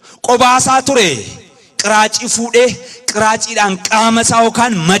 Qobaasaa ture. Qiraacii fuudhee qiraaciidhaan qaama isaa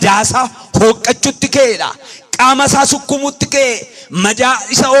yookaan madaa isaa hooqqachuutti ka'eedha. Qaama isaa sukkumuutti ka'e madaa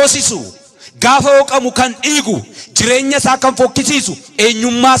isa oosisu gaafa hooqamu kan dhiigu jireenya isaa kan fokkisiisu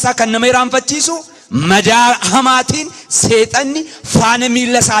eenyummaa isaa kan nama irraanfachiisu madaa hamaatiin seexanni faana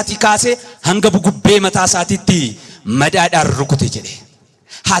miilla isaatii kaasee hanga gubbee mataa isaatiitti madaadhaan rukute jedhe.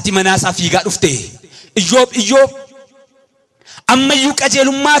 Haati manaa isaa fiigaa dhufte. Iyyoob ammayyuu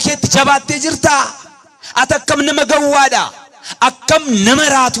qajeelummaa keetti jabaattee jirta. Ati akkam nama gawwaadha, akkam nama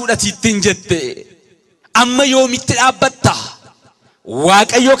raatuudha ittiin jette. Amma yoomitti dhaabbatta?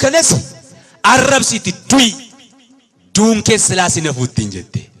 Waaqayyo kanas arrabsiiti du'i duun keessa laasi nafuuttiin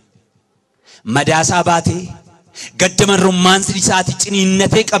jette. Madaasaa baatee gaddamarrummaan isaatii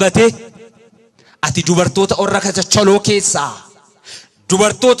ciniinnatee qabatee ati dubartoota orra kachachaloo keessaa,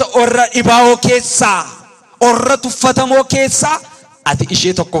 dubartoota orra dhibaa'oo keessaa, orra tuffatamoo keessaa ati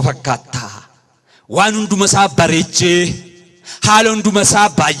ishee tokko fakkaata. Waan hunduma isaa bareechee haala hunduma isaa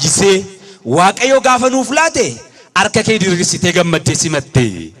baay'isee Waaqayyo gaafa nuuf laate harka kee diriirsitee gammaddee simatte.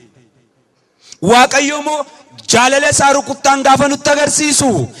 Waaqayyo moo jaalala isaa rukuttaan gaafa nutti agarsiisu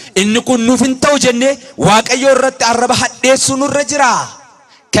inni kun nuuf hin ta'u jennee Waaqayyo irratti arraba hadheessu nurra jira.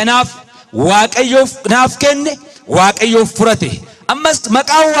 Kanaaf Waaqayyoof naaf kenne Waaqayyoof furate. Ammas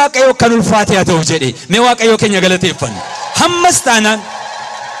maqaan Waaqayyo kan ulfaate haa ta'u jedhe. Mee Waaqayyo keenya galateeffannu. Hammas taanaan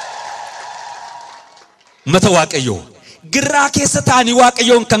mata Waaqayyo girraa keessa taanii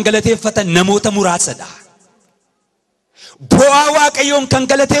Waaqayyoon kan galateeffatan namoota muraasadha. bu'aa waaqayyoon kan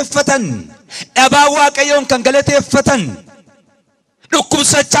galateeffatan dhabaa waaqayyoon kan galateeffatan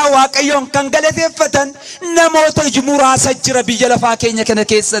dhukkubsachaa waaqayyoon kan galateeffatan namoota muraasa jira biyya lafaa keenya kana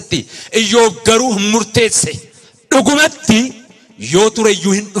keessatti. Iyyoob garuu murteesse dhugumatti yoo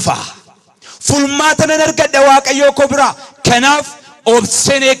tureyyuu hin dhufa fulmaata nan argadha waaqayyoo koo bira kanaaf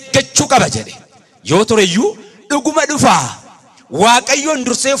obseen eeggachuu qaba jedhe. Yoo tureyyuu dhuguma dhufa waaqayyoon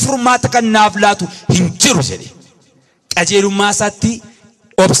dursee furmaata kan naaf laatu hin jiru jedhe. Qajeelummaa isaatti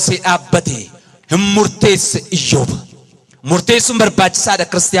obsee dhaabbate hin murteesse Iyyoob. Murteessuun barbaachisaadha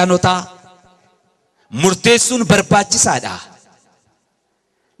kiristaanotaa. Murteessuun barbaachisaadha.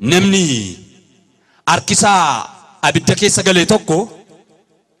 Namni harkisaa abidda keessa galee tokko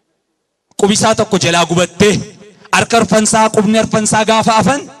qubisaa tokko jalaa gubattee harka arfansaa qubni arfansaa gaafa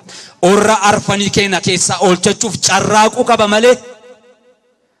afan orra arfanii keenya keessaa oolchachuuf carraaquu qaba malee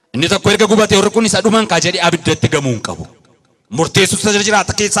inni tokko erga gubatee orri kun isa dhuman kaa jedhee abiddatti gamuu hin qabu. Murteessuutu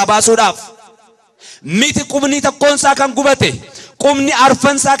jiraata keessaa baasuudhaaf. Miti qubni tokkoonsaa kan gubate qubni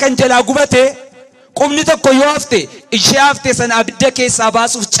arfansaa kan jalaa gubate qubni tokko yoo hafte ishee hafte sana abidda keessaa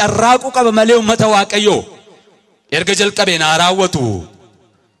baasuuf carraaquu qaba malee uummata waaqayyoo erga jalqabee naa raawwatu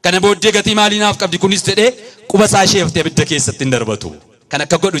kana booddee gatii maalii naaf qabdi kunis jedhee quba isaa ishee haftee abidda keessatti hin darbatu. Kan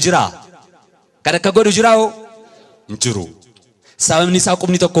akka godhu jira? Kan akka godhu jira hoo? Hin jiru. Sababni isaa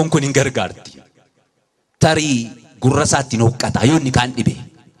qubni tokkoon kun hin gargaarti. Tarii gurra isaatti nooqqata yoo inni kaan dhibe.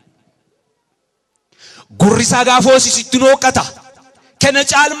 Gurri isaa gaafa hoosisitti nooqqata. Kana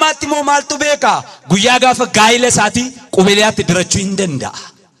caalmaatti moo maaltu beeka? Guyyaa gaafa gaa'ila isaatii qubeelaatti dirachuu hin danda'a.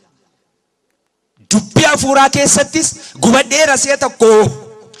 Dubbii hafuuraa keessattis gubadheera si'a tokko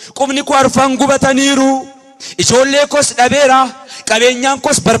qubni koo arfan gubataniiru. Ijoollee koos dhabeera. Qabeenyaan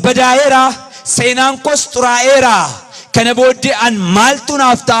koos barbadaa'eera. Seenaan koos xuraa'eera. Kana booddee an maaltu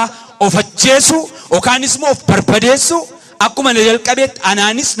naaf ta'a? Of ajjeesu yookaanis moo of barbadeessu akkuma na jalqabeetti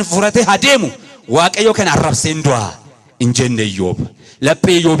anaanis na furatee hadeemu waaqayyo kana arrabseen du'a hin jenne Iyyoob.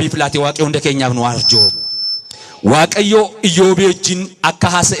 Laphee Iyyoobiif laate waaqayyo hunda keenyaaf nu arjoomu. Waaqayyo Iyyoobii wajjin akka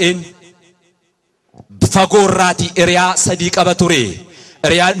haasa'een fagoo irraati eriyaa sadii qaba ture.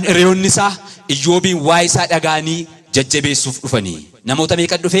 Eriyoonni isaa Iyyoobiin waa'ee isaa dhagaanii jajjabeessuuf dhufanii. Namoota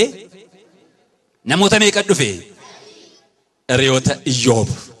meeqa dhufe? Namoota meeqa dhufe? Eriyoota Iyyoob.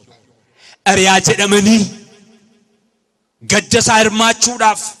 Eriyaa jedhamanii gadda isaa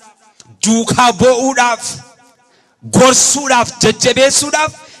hirmaachuudhaaf duukaa boo'uudhaaf gorsuudhaaf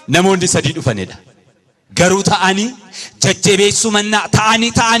jajjabeessuudhaaf namoonni sadii dhufanidha. Garuu ta'anii jajjabeessuu mannaa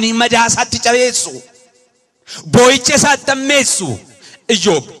ta'anii madaa isaatti cabeessu boo'icha isaatti ammeessu.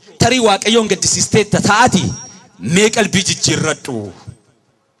 Iyyoob tarii waaqayyoon gaddisiisteetta ta'ati mee qalbii jijjiirradhu.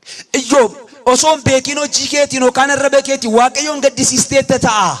 Iyyoob osoon beekin hojii keetiin yookaan arraba keetiin waaqayyoon gaddisiisteetta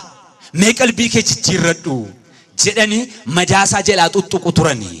ta'a mee qalbii kee jijjiirradhu jedhanii madaasaa jalaa tuttuqu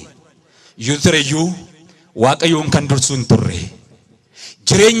turanii. Tureyyuu waaqayyoon kan dursu hin turre.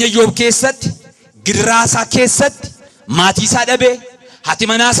 Jireenya Iyyoob keessatti gidiraasaa keessatti maatii isaa dhabee haati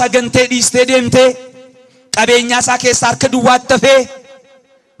manaa isaa gantee dhiistee deemtee qabeenyaa isaa keessaa harka duwwaatti hafee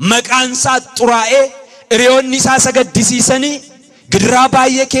maqaan isaa xuraa'ee hiriyoonni isaa sagaddisiisanii gidiraa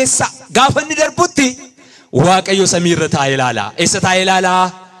baay'ee keessa gaafa inni darbutti waaqayyo samiirra taa'ee ilaala. Eessa taa'ee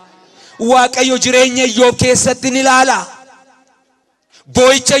ilaala? Waaqayyo jireenya Iyyoob keessatti ni ilaala.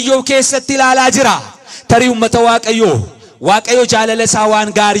 Boo'icha Iyyoob keessatti ilaalaa jira. Tarii uummata waaqayyo jaalala isaa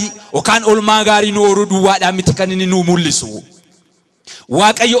waan gaarii yookaan olmaa gaarii nu horuu duwwaadhaan miti kan inni nu mul'isu.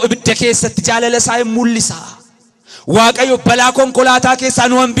 Waaqayyo ibidda keessatti jaalala isaa hin mul'isa. Waaqayyo balaa konkolaataa keessaa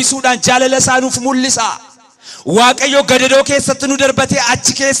nu hambisuudhaan jaalala isaa nuuf mul'isa. Waaqayyo gadadoo keessatti nu darbatee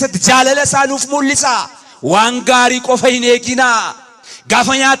achi keessatti jaalala isaa nuuf mul'isa. Waan gaarii qofa hin eeginaa.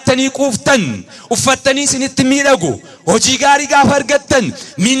 Gaafa nyaattanii quuftan uffattanii isinitti miidhagu hojii gaarii gaafa argattan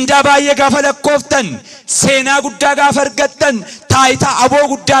mindaa baay'ee gaafa lakkooftan seenaa guddaa gaafa argattan taayitaa aboo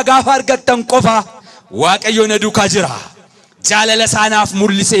guddaa gaafa argattan qofa waaqayyo na duukaa jira. Jaalala isaa naaf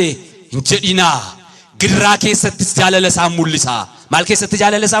mul'isee hin jedhinaa. Gidiraa keessattis jaalala isaa mul'isa. Maal keessatti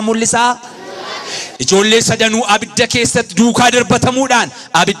jaalala isaa mul'isa? Ijoollee sadanuu abidda keessatti duukaa darbatamuudhaan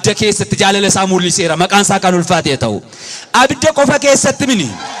abidda keessatti jaalala isaa mul'iseera. Maqaan isaa kan ulfaatee ta'u. Abidda qofa keessatti mini.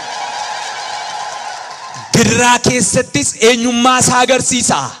 Gidiraa keessattis eenyummaa isaa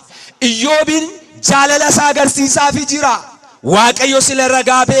agarsiisa. Iyyoobiin jaalala isaa agarsiisaafii jira. Waaqayyo sila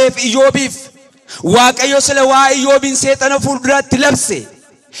ragaa ba'eef Iyyoobiif. Waaqayyo sila waa Iyyoobiin seexana fuulduratti labse.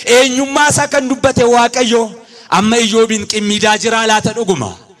 Eenyummaa isaa kan dubbate waaqayyo amma Iyyoobiin qimmiidaa jira laata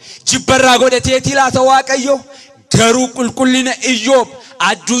dhuguma. Jibbarraa godhateetii laata waaqayyo garuu qulqullina Iyyoob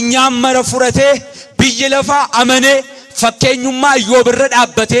addunyaan mara furatee biyya lafaa amanee fakkeenyummaa Iyyoob irra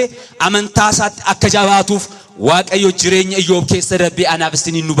dhaabbatee amantaa isaatti akka jabaatuuf waaqayyo jireenya Iyyoob keessa darbee anaaf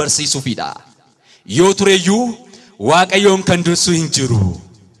isiniin nu barsiisuufidha. Yoo tureyyuu waaqayyoon kan dursu hin jiru.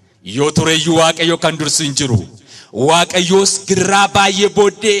 Yoo tureyyuu waaqayyo kan dursu hin jiru. Waaqayyoos girraa baay'ee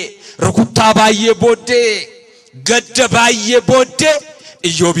booddee, rukuttaa baay'ee booddee, gadda baay'ee booddee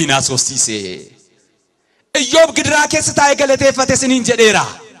Iyyoobiin haasofsiise. Iyyoob girraa keessa taa'ee galateeffate isiniin jedheera.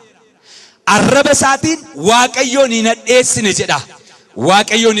 Arraba isaatiin waaqayyoon hin hadheessine jedha.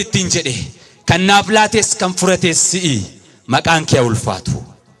 Waaqayyoon ittiin jedhe kan naaf laates kan furates si'i maqaan kee ulfaatu.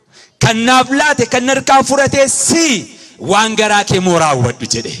 Kan naaf laate kan harkaa furates si'i waan garaa kee moo raawwadhu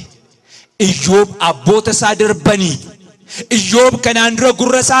jedhe. Iyyoob abboota isaa darbanii Iyyoob kanaan dura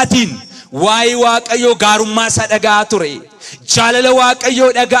gurra isaatiin waa'ee waaqayyoo gaarummaa isaa dhaga'aa ture. Jaalala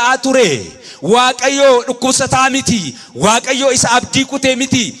waaqayyoo dhaga'aa ture. Waaqayyoo dhukkubsataa miti. Waaqayyoo isa abdii kutee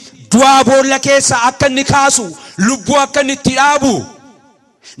miti. Du'aa boolla keessa akka inni kaasu, lubbuu akka inni itti dhaabu,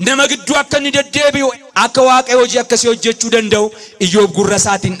 nama gidduu akka inni deddeebi'u, akka waaqayyo hojii akkasii hojjechuu danda'u Iyyoob gurra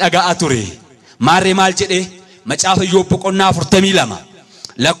isaatiin dhaga'aa ture. Maarree maal jedhe? Macaafa Iyyoob boqonnaa 42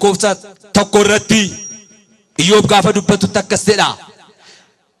 lakkoofsa 1 irratti Iyyoob gaafa dubbatutti akkas jedha.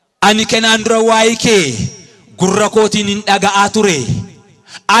 Ani kanaan dura waa'ee kee gurra kootiin hin dhaga'aa ture.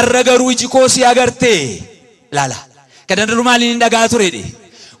 Arra garuu iji koo si agarte. Laala. Kanaan dura maaliin hin dhaga'aa ture?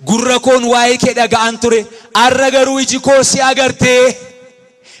 Gurra koon waa'ee kee dhaga'an ture. Arra garuu iji koo si agarte.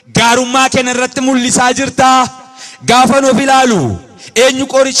 Gaarummaa kana irratti mul'isaa jirta. Gaafa nuuf ilaalu eenyu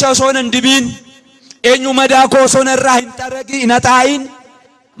qoricha osoo hin dibiin, eenyu madaa koo osoo irraa hin taragi hin haxaayin,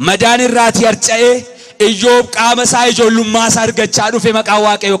 madaan irraati harca'ee Iyyoob qaama isaa ijoollummaa isaa argachaa dhufe maqaa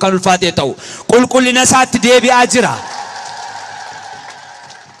waaqayyo kan ulfaatee ta'u qulqullina isaatti deebi'aa jira.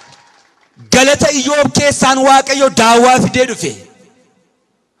 Galata Iyyoob keessaan waaqayyo daawwaa fidee dhufe.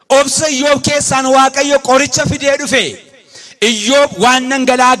 Obsa Iyyoob keessaan waaqayyo qoricha fidee dhufe. Iyyoob waan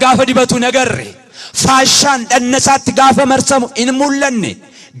nangalaa gaafa dibatu nagarre. Faashaan dhanna isaatti gaafa marsamu hin mul'anne.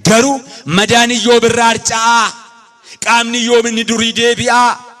 Garuu madaan Iyyoob irraa harca'aa. Qaamni Iyyoob inni durii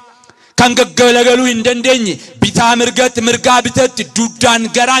deebi'aa. Kan gaggalagalu hin dandeenye bitaa mirgatti mirgaa bitatti duddaan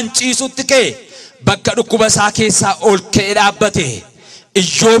garaan ciisutti kee bakka dhukkuba isaa keessaa ol ka'ee dhaabbate.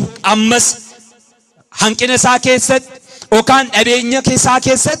 Iyyoob ammas hanqina isaa keessatti okaan dhabeenya isaa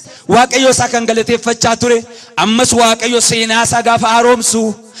keessatti waaqayyo isaa kan galateeffachaa ture. Ammas waaqayyo seenaa isaa gaafa haaromsu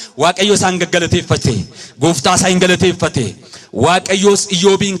waaqayyo isaan gaggalateeffate. Gooftaa isaa hin galateeffate. Waaqayyoos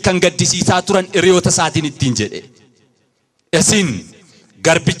Iyyoobiin kan gaddisiisaa turan hiriyoota isaatiin ittiin jedhe. Isin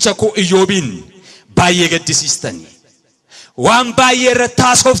garbicha koo Iyyoobiin baay'ee gaddisiistani. Waan baay'ee irratti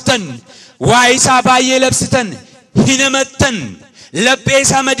haasoftan, waa'ee isaa baay'ee labsitan, hinamattan, laphee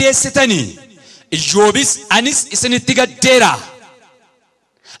isaa madeessitani. Iyyoobis anis isinitti gaddeera.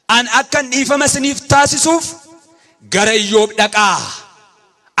 An akkan dhiifama isiniif taasisuuf gara Iyyoob dhaqaa.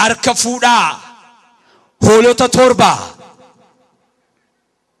 Harka fuudhaa. Hoolota 7,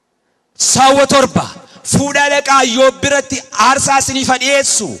 saawwa 7 fuudhaa dhaqaa Iyyoob biratti aarsaa isiniif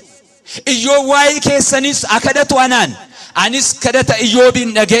dhiyeessu. Iyyoob waa'ee keessanis akadatu anaan. Anis kadhata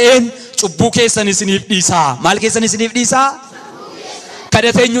Iyyoobiin dhaga'een cubbuu keessan isiniif dhiisaa. Maal keessan isiniif dhiisaa?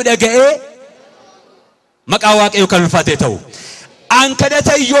 Kadhata eenyu dhaga'ee? Maqaa waaqayyo kan ulfaatee ta'u. An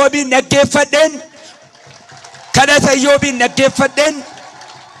kadhata Iyyoobiin dhaggeeffadheen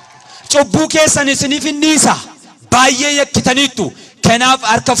cubbuu keessan isiniif dhiisa. Baay'ee yakkitaniittu. Kanaaf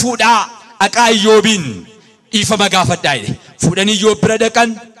harka fuudhaa dhaqaa Iyyoobiin dhiifama gaafadhaa jedhe. Fuudhanii Iyyoob bira dhaqan.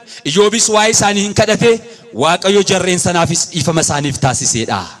 Iyyoobis waa'ee isaanii hin kadhate. Waaqayyo jarreen sanaafis dhiifama isaaniif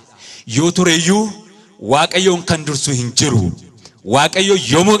taasiseedha. Yoo tureyyuu waaqayyoon kan dursu hin jiru. Waaqayyo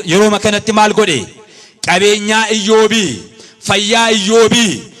yeroo kanatti maal godhe? Qabeenyaa Iyyoobii, fayyaa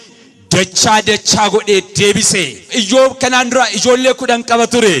Iyyoobii dachaa godhee deebise. Iyyoob kanaan dura ijoollee 10 qaba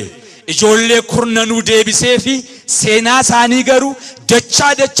ture. Ijoollee 10 deebisee fi seenaa isaanii garuu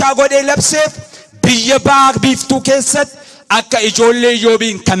dachaa godhee labseef biyya ba'a biiftuu keessatti akka ijoollee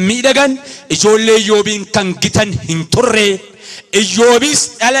Iyyoobiin kan miidhagan, ijoollee Iyyoobiin kan gitan hin turre.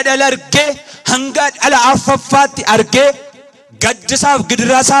 Iyyoobis dhala argee hanga dhala afaffaatti argee gaddisaaf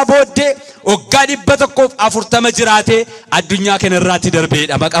gidirasaa booddee waggaa 140 jiraate addunyaa kana irratti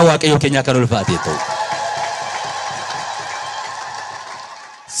darbeedha. Maqaa waaqayyo keenya kan ulfaatee ta'u.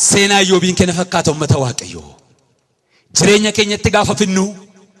 Seenaa Iyyoobiin kana fakkaata uummata waaqayyo. Jireenya keenyatti gaafa finnu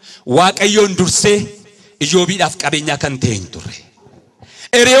waaqayyoon dursee Iyyoobiidhaaf qabeenyaa kan ta'e hin turre.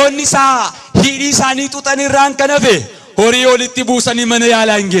 Hiriyoonni isaa hidhii isaanii xuxan irraan kan hafe horii olitti buusanii mana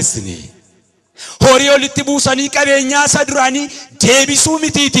yaalaa hin geessine. Horii olitti buusanii qabeenyaa isa duraanii deebisuu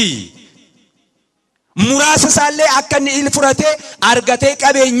mitiiti. Muraasa isaallee akka inni ilfuratee argatee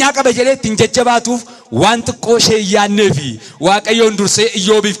qabeenyaa qaba jedhee ittiin jajjabaatuuf waan xiqqoo ishee yaannee fi waaqayyoon dursee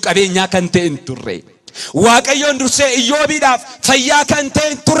Iyyoobiif qabeenyaa kan ta'e hin turre. waaqayyoon dursee iyyoobiidhaaf fayyaa kan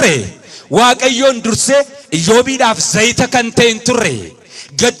ta'e turre waaqayyoon dursee iyyoobiidhaaf zayita kan ta'e turre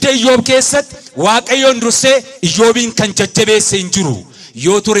gadda iyyoob keessatti waaqayyoon dursee iyyoobiin kan jajjabeesse hin jiru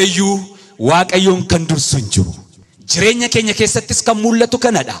yoo tureyyuu waaqayyoon kan dursu hin jiru jireenya keenya keessattis kan mul'atu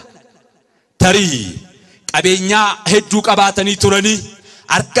kanadha tarii qabeenyaa hedduu qabaatanii turanii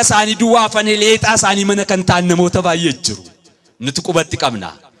harka isaanii duwwaa afanii leexaa isaanii mana kan ta'an namoota baay'ee jiru nuti qubatti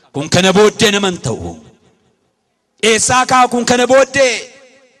qabna kun kana booddee naman ta'u eessaa kaa kun kana booddee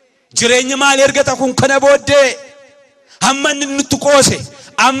jireenya maal ergata kun kana booddee hammanni nutti qoose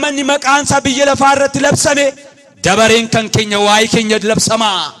ammanni maqaansa biyya lafaa irratti labsame dabareen kan keenya waa'ee keenya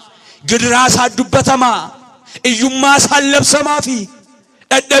labsamaa gidiraasaa dubbatamaa iyyummaa isaa labsamaa fi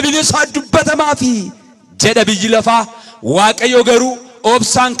dadhabina isaa dubbatamaa fi jedha biyyi lafaa waaqayyo garuu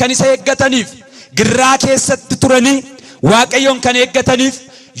obsaan kan isa eeggataniif gidiraa keessatti turanii waaqayyoon kan eeggataniif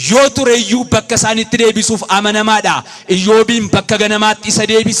yoo tureyyuu bakka isaanitti deebisuuf amanamaadha iyyoobiin bakka ganamaatti isa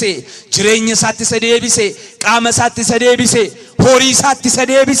deebise jireenya isaatti isa deebise qaama isaatti isa deebise horii isaatti isa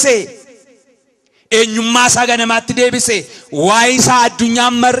deebise eenyummaa isaa ganamaatti deebise waa'ee isaa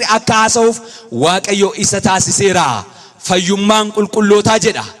addunyaan marri akka haasa'uuf waaqayyo isa taasiseera fayyummaan qulqullootaa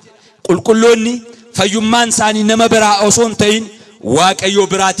jedha qulqulloonni fayyummaan isaanii nama biraa osoo hin ta'in waaqayyo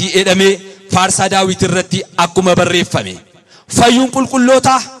biraatii jedhamee faarsaa daawit irratti akkuma barreeffame fayyuun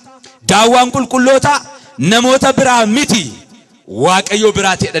qulqullootaa daawwaan qulqullootaa namoota biraa miti waaqayyo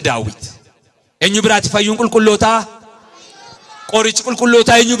biraatii jedha daawit eenyu biraati fayyuun qulqullootaa qorichi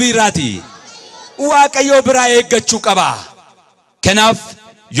qulqullootaa eenyu biraati waaqayyo biraa eeggachuu qaba kanaaf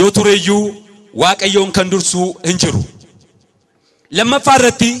yoo tureyyuu waaqayyoon kan dursu hin jiru lammaffaa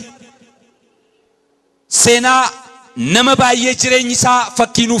irratti seenaa nama baay'ee jireenyi isaa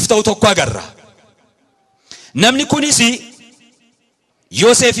fakkiinuuf ta'u tokko agarra namni kunis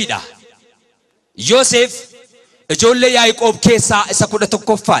Yoosefidha Yoosef ijoollee Yaaqoob keessaa isa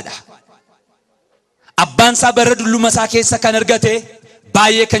 11ffaadha abbaan isaa bara dulluma isaa keessa kan argate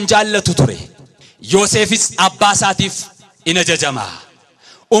baay'ee kan jaallatu ture Yoosefis abbaa isaatiif in ajajama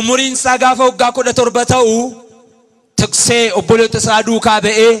umuriin isaa gaafa waggaa 17 ta'u tiksee obboloota isaa duukaa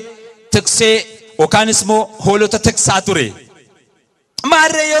ba'ee tiksee okaanismo hoolota tiksaa ture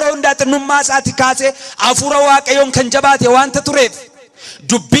maarree yeroo hundaa xinnummaa isaatti kaasee hafuura waaqayyoon kan jabaate wanta tureef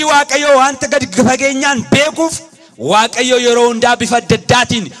dubbii waaqayyoo wanta gad fageenyaan beekuuf waaqayyo yeroo hundaa bifa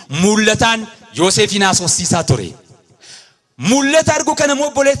daddaatiin mul'ataan Yoosefin haasofsiisaa ture mul'ata argu kana immoo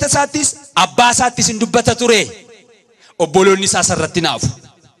obboleessa isaattis abbaa isaattis hin dubbata ture obboloonni isaa sarratti naafu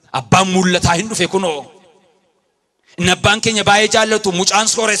abbaan mul'ataa hin dhufe kunoo inni abbaan keenya baay'ee jaallatu mucaan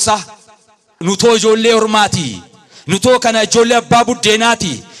sooressaa nutoo ijoollee ormaati nutoo kana ijoollee abbaa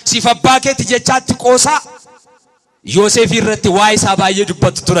buddeenaati siif abbaa keetti jechaatti qoosaa Yoosef irratti waa'ee isaa baay'ee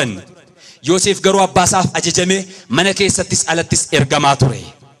dubbatu turan Yoosef garuu abbaa isaaf ajajame mana keessattis alattis ergamaa ture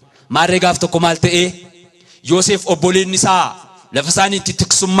maarree gaaf tokko maal ta'ee Yoosef obboleonni isaa lafa isaaniitti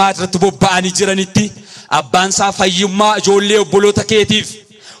tiksummaa irratti bobba'anii jiranitti abbaan isaa fayyummaa ijoollee obboloota keetiif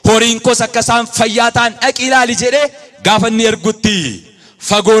horiin kos akka isaan fayyaa ta'an dhaqi ilaali jedhee gaafa inni ergutti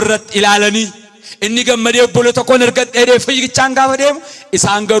fagoo irratti ilaalanii inni gammadee obboloota koon ergadhee fiigichaan gaafa deemu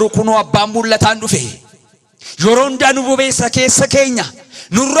isaan garuu kunoo abbaan mul'ataan dhufe yeroo hundaa nu bobeessa keessa keenya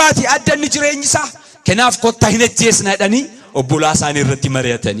nurraati adda inni jireenyi isaa kanaaf kottaa hin ajjeesna jedhanii obbolaa isaanii irratti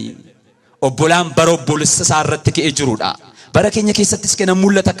mari'atanii obbolaan bara obboleessa isaa irratti ka'ee jirudha bara keenya keessattis kenna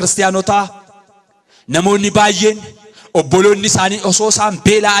mul'ata kiristaanotaa namoonni baay'een obboloonni isaanii osoo isaan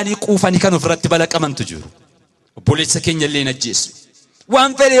beela'anii quufanii kan ofirratti balaqamantu jiru obboleessa keenya illee ajjeessu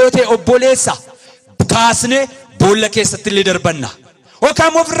waan fedhe yoo ta'e obboleessa kaasne boolla keessatti illee darbanna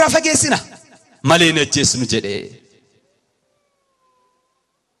okaan ofirraa fageessina malee ajjeesnu jedhee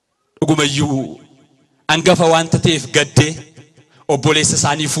dhugumayyuu angafa wanta ta'eef gaddee obboleessa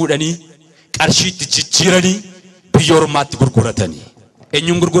isaanii fuudhanii qarshiitti jijjiiranii biyya ormaatti gurguratanii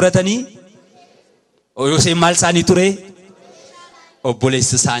eenyuun gurguratanii Yoosef maal isaanii ture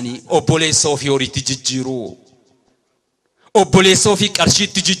obboleessa isaanii obboleessa ofii horiitti jijjiiruu obboleessa ofii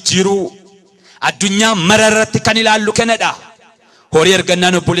qarshiitti jijjiiruu addunyaa mararratti kan ilaallu kanadha horii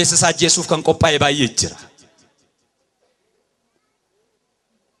ergannaan obboleessa isaa ajjeesuuf kan qophaa'e baay'ee jira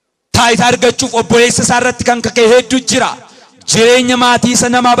taayitaa argachuuf obboleessa isaa irratti kan kaka'e hedduu jira jireenya maatii isa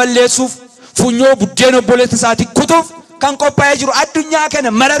namaa balleessuuf funyoo buddeen obboleessa isaatti kutuuf kan qophaa'ee jiru addunyaa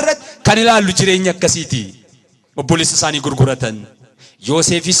kana mararratti kan ilaallu jireenya akkasiiti obboleessa isaanii gurguratan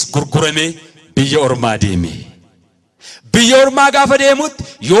Yoosefis gurguramee biyya ormaa deeme biyya ormaa gaafa deemutti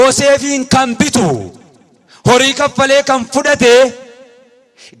Yoosefin kan bitu horii kaffalee kan fudhate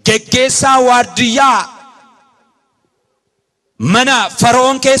geggeessaa waardiyyaa mana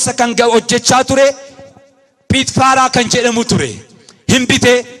Fara'oon keessa kan hojjechaa ture Phixfaaraa kan jedhamu ture.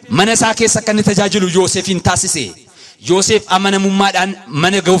 Himbite mana isaa keessa kan tajaajilu Yoosefin taasise. Yoosef amanamummaadhaan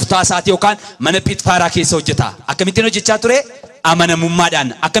mana gooftaa isaati yookaan mana Phixfaaraa keessa hojjeta. Akkamittiin hojjechaa ture?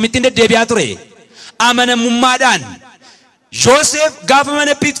 Amanamummaadhaan. Akkamittiin deddeebi'aa ture? Amanamummaadhaan. Yoosef gaafa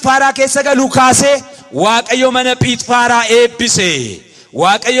mana Phixfaaraa keessa galu kaasee Waaqayyo mana Phixfaaraa eebbise.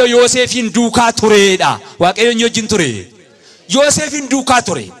 Waaqayyo Yoosefin duukaa tureedha. Waaqayyo wajjin ture. Yoosefin duukaa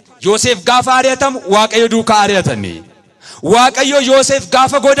ture. Yoosef gaafa ari'atamu Waaqayyo duukaa ari'atame. Waaqayyo Yoosef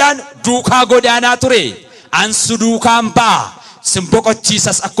gaafa godaan duukaa godaanaa ture. Ansu duukaan ba'a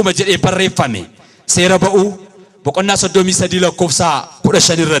simboqochiisas akkuma jedhee barreeffame. Seera ba'uu boqonnaa 33 lakkoofsa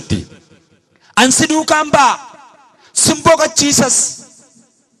 15 irratti. Ansi duukaan ba'a simboqochiisas.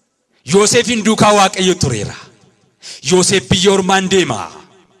 Yoosefin duukaa Waaqayyo tureera. Yoosef biyya ormaan deema.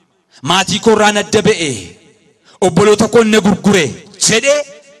 Maatii koorraan adda ba'e. Obboloota koo na gurgure jedhee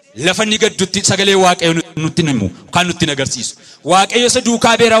lafa ni gaddutti sagalee Waaqayyo nutti himu kan nutti agarsiisu. Waaqayyo isa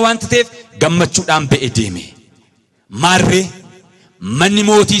duukaa beera waan ta'eef gammachuudhaan ba'e deeme. Maarree manni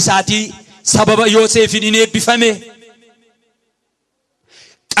mootii isaatii sababa Yoosefin hin eebbifame.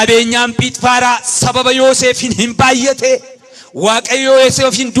 Qabeenyaan Phixfaaraa sababa Yoosefin hin baay'ate. Waaqayyo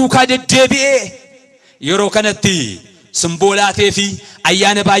Yoosefin duukaa deddeebi'e. Yeroo kanatti simboolaatee fi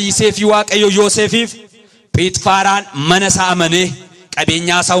ayyaana baay'isee fi Waaqayyo Yoosefiif Phixfaaraan mana isaa amanee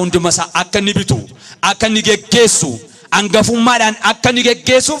qabeenyaa isaa hundumaa isaa akka inni bitu akka inni geggeessu angafummaadhaan akka inni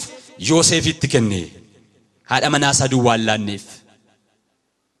geggeessuuf Yoosefitti kenne. Haadha manaa isaa duwwaan laanneef.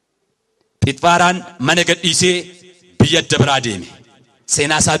 Phixfaaraan mana gadhiisee biyya adda biraa deeme.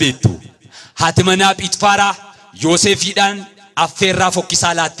 Seenaa isaa beektu. Haati manaa Phixfaaraa Yoosefiidhaan affeerraa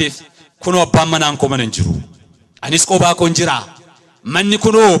fokkisaa laatteef kunoo abbaan manaan koo mana hin jiru. Anis qophaa koon jira. Manni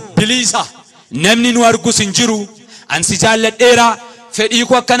kunoo biliisa. Namni nu argus hin jiru. Ansi jaalladheera. Fedhii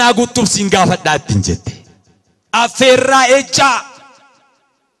koo akkanaa guutuuf siin gaafadhaa ittiin jette. Affeerraa ejjaa.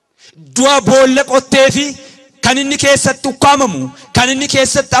 Du'a boolla qottee fi kan inni keessatti ukkaamamu kan inni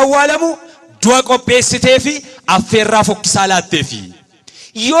keessatti awwaalamu du'a qopheessitee fi affeerraa fokkisaa laattee fi.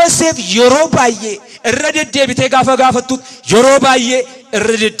 Yoosef yeroo baay'ee irra deddeebitee gaafa gaafattu yeroo baay'ee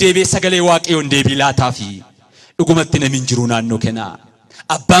irra deddeebee sagalee Waaqayyoon deebii laataa fi dhugumatti namni hin jiru naannoo keenyaa.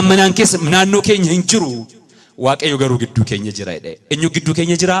 Abbaan manaan keessa naannoo keenya hin jiru. Waaqayyo garuu gidduu keenya jira jedhe. Eenyu gidduu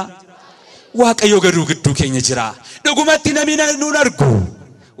keenya jira? Waaqayyo garuu gidduu keenya jira. Dhugumatti namni nu argu.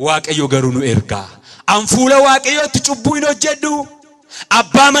 Waaqayyo garuu nu erga. An fuula Waaqayyootti cubbuu hin hojjedhu.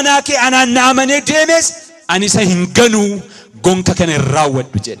 Abbaa manaa kee anaan na amanee deemes ani isa hin ganu gonka kana hin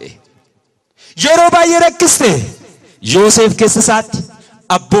raawwadhu jedhe. Yeroo baay'ee rakkiste Yoosef keessa isaatti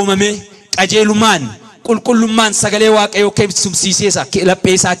abboomamee qajeelummaan qulqullummaan sagalee Waaqayyoo keessumsiiseesa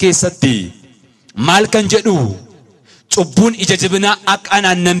laphee isaa keessatti maal kan jedhu cubbuun ija jabinaa akka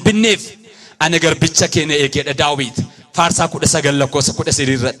anaan nan binneef ana garbicha kee na eegedha Daawit faarsaa 19 lakkoofsa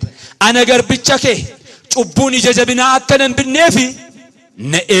 13 irratti. Ana garbicha kee cubbuun ija jabinaa akka nan binneef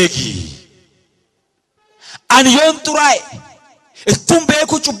na eegi. Ani yoon xuraa'e ittuun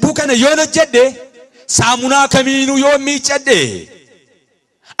beeku cubbuu kana yoon hojjedhe saamunaa kamiinuu yoon miiccadhe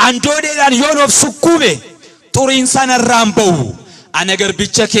andoodeedhaan yoon of sukkuume xuriin sanarraan ba'u. Ana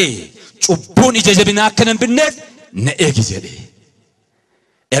garbicha kee cubbuun ija jabinaa akka nan binneef na eegi jedhe.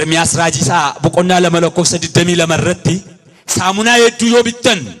 Ermiyaas raajisaa boqonnaa 2 lakkoofsa 22 irratti saamunaa hedduu yoo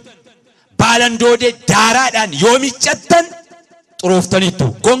bittan baalan doodee daaraadhaan yoo miiccattan xurooftaniittu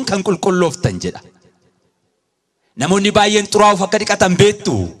gonkan qulqullooftan jedha. Namoonni baay'een xuraa'uuf akka dhiqatan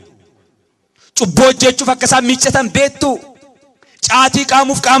beektu. Cubbuu hojjechuuf akka isaan miiccatan beektu. Caatii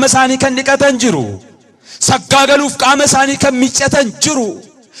qaamuuf qaama isaanii kan dhiqatan jiru. Saggaagaluuf qaama isaanii kan miiccatan jiru.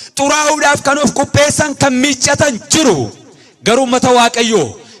 Xuraa'uudhaaf kan of qopheessan kan miiccatan jiru. Garuu mata Waaqayyoo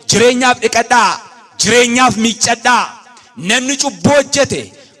jireenyaaf dhiqadhaa, jireenyaaf miiccadhaa. Namni cubbuu hojjete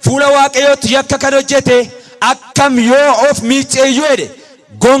fuula Waaqayyootti yakka kan hojjete akkam yoo of miicceeyyuu jedhe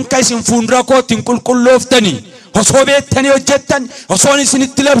gonka isin fuuldura kootti hin qulqullooftanii. Osoo beektanii hojjettan osoon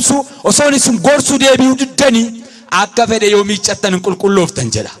isinitti labsu osoon isin gorsuu deebi'uu diddanii akka fedhe yoo miiccattan hin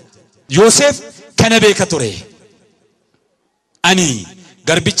qulqullooftan jedha. Yoosef kana beeka ture. Ani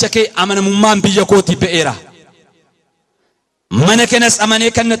garbicha kee amanamummaan biyya kootii ba'eera. Mana kenas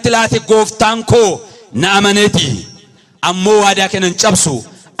amanee kan natti laate gooftaan koo na amaneeti. Ammoo waadaa kanan cabsu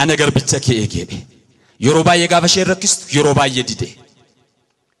ana garbicha kee eegedhe. Yeroo baay'ee gaafa isheen rakkistu yeroo baay'ee dide.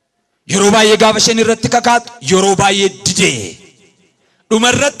 Yeroo baay'ee gaafa isheen irratti kakaatu yeroo baay'ee dide.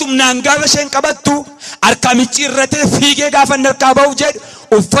 Dhumarratti humnaan gaafa isheen qabattu harka miccii irratti fiigee gaafa harkaa ba'u jedhu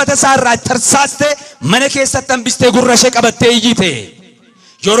uffata isaa irraa tarsaaste mana keessatti hambistee gurra ishee qabattee iyyite.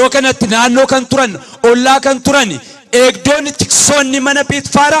 Yeroo kanatti naannoo kan turan ollaa kan turan eegdonni tiksoonni mana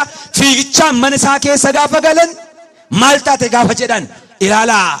Pheexfaara fiigichaan mana isaa keessa gaafa galan maal taate gaafa jedhan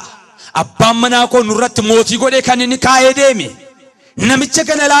ilaalaa abbaan manaa koo nurratti mootii godhee kan inni kaa'ee deeme namicha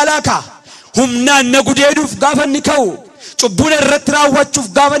kana ilaalaa ka humnaan na gudeeduuf gaafa inni ka'u cubbuna irratti raawwachuuf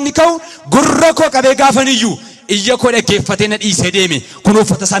gaafa inni ka'u gurra koo qabee gaafa niyyuu iyya koo dhaggeeffatee na dhiisee deeme kun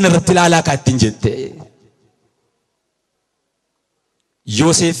uffata isaan irratti ilaalaa ka ittiin jette.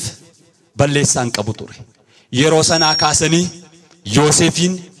 Yoosef balleessaan qabu ture yeroo sanaa kaasanii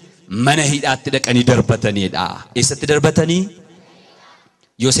Yoosefin mana hidhaatti dhaqanii darbataniidha. Eessatti darbatanii?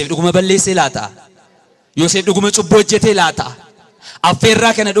 Yoosef dhuguma balleessee laata? Yoosef dhuguma cubbuu hojjetee laata?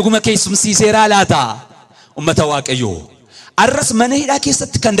 Affeerraa kana dhuguma keessumsiiseeraa laata? Ummata Waaqayyoo arras mana hidhaa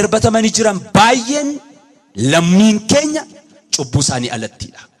keessatti kan darbatamanii jiran baay'een lammiin keenya cubbuu isaanii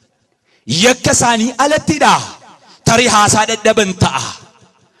alattiidha. Yakka isaanii alattiidha. Tarii haasaa dadhaban ta'a.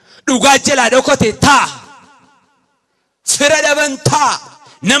 Dhugaa jalaa dhokote ta'a. Fira dhaban ta'a.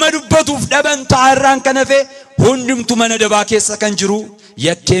 Nama dubbatuuf dhaban ta'a irraan kan hafe hundumtu mana dabaa keessa kan jiru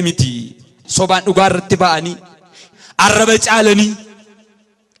yakkee miti. Sobaan dhugaa irratti ba'anii arraba caalanii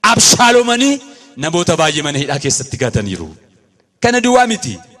abshaalomanii namoota baay'ee mana hidhaa keessatti gataniiru. Kana duwwaa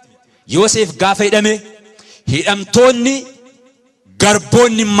miti. Yoosef gaafa hidhame hidhamtoonni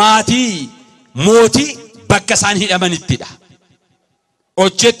garboonni maatii mootii bakka isaan hidhamanittidha.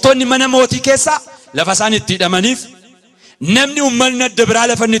 Hojjettoonni mana mootii keessa lafa isaan itti hidhamaniif namni uummanni adda biraa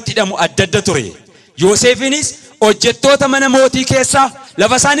lafa inni itti hidhamu adda adda ture. Yoosefinis hojjettoota mana mootii keessa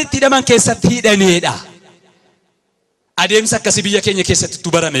lafa isaan itti hidhaman keessatti hidhaneedha. Adeemsa akkasii biyya keenya keessatti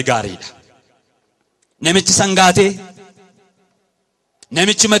barame gaariidha. Namichi sangaatee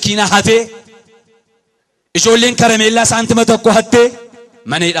namichi makiinaa hatee ijoolleen karameellaa saantima tokko hattee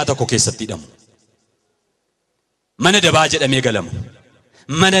mana hidhaa tokko keessatti hidhamu. Mana dabaa jedhamee galamu.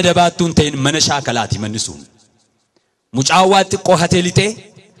 Mana dabaattuun ta'in mana shaakalaati manni sun. Mucaawwaa xiqqoo hatee lixee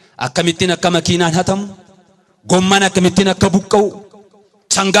akkamittiin akka makiinaan hatamu, gommaan akkamittiin akka buqqa'u,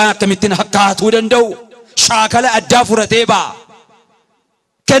 sangaan akkamittiin akka hatuu danda'u shaakala addaa furatee ba'a.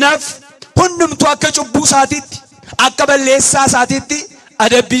 Kanaaf hundumtuu akka cubbuu isaatiitti akka balleessaa isaatiitti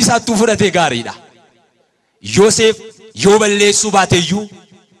adabbii isaattuu fudhatee gaariidha. Yoosef yoo balleessuu baateeyyuu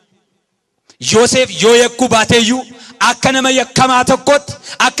Yoosef yoo yakkuu baateeyyuu akka nama yakkamaa tokkotti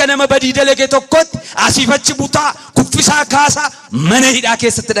akka nama badii dalage tokkotti asiifachi butaa kuffisaa kaasaa mana hidhaa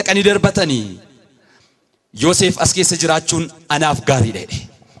keessatti dhaqanii darbatanii. Yoosef as keessa jiraachuun anaaf gaariidha.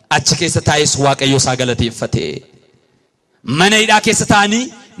 Achi keessa taa'es Waaqayyo isaa galateeffatee mana hidhaa keessa taa'anii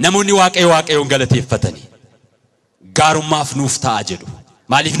namoonni Waaqayyoon galateeffatanii gaarummaaf nuuf ta'a jedhu.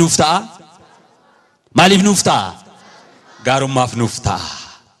 Maaliif nuuf ta'a? Maaliif nuuf ta'a? Gaarummaaf nuuf ta'a.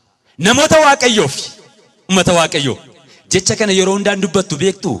 Namoota Waaqayyoof ummata Waaqayyoo jecha kana yeroo hundaan dubbattu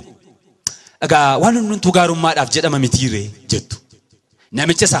beektu egaa waan hundumtuu gaarummaadhaaf jedhama mitiiree jettu.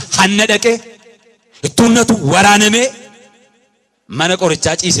 Namicha isa hanna dhaqee ittuunnatu waraanamee mana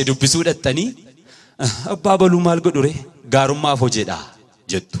qorichaa ciise dubbisuu dhattanii abbaa baluu maal godhure gaarummaaf hojedha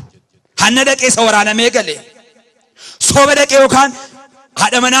jettu. Hanna dhaqee isa waraanamee gale sooba dhaqee yookaan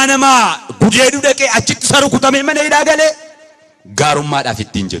haadha manaa namaa gudeeduu dhaqee achitti isa rukutamee mana hidhaa galee gaarummaadhaaf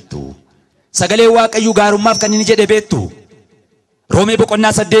ittiin jettu. Sagalee Waaqayyoo gaarummaaf kan inni jedhe beektu. Roomee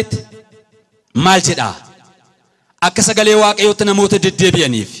boqonnaa 8 maal jedha? Akka sagalee Waaqayyootti namoota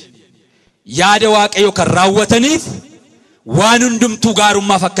deddeebi'aniif yaada Waaqayyoo kan raawwataniif waan hundumtuu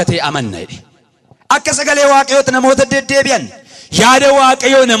gaarummaaf akka ta'e amanna jedhe. Akka sagalee Waaqayyootti namoota deddeebi'an yaada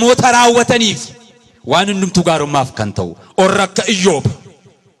Waaqayyoo namoota raawwataniif waan hundumtuu gaarummaaf kan ta'u orra akka Iyyoob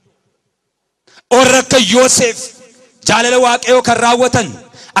orra akka Yoosef jaalala Waaqayyoo kan raawwatan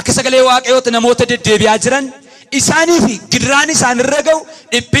akka sagalee Waaqayyootti namoota deddeebi'aa jiran isaaniif gidiraan isaan irra ga'u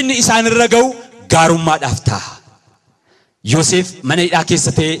dhiphinni isaan irra ga'u gaarummaadhaaf ta'a. Yoosef mana hidhaa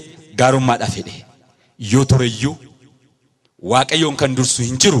keessa ta'ee gaarummaadhaaf hidhe. Yoo tureyyuu Waaqayyoon kan dursu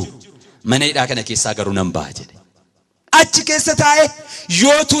hin jiru mana hidhaa kana keessaa garuu nan ba'a jedhe. Achi keessa taa'ee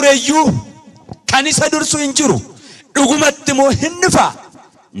yoo tureyyuu kan isa dursu hin jiru dhugumatti moo hin dhufa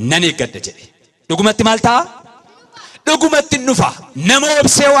nan eeggadha jedhe. Dhugumatti maal ta'a? Dhugumatti hin dhufa. Nama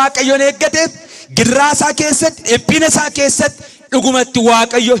obsee Waaqayyoon eeggateef girraasaa keessatti dhiphina isaa keessatti dhugumatti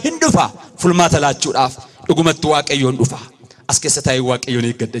Waaqayyo hin dhufa. Fulmaata laachuudhaaf dhugumatti Waaqayyoon dhufa. As keessa taa'ee Waaqayyoon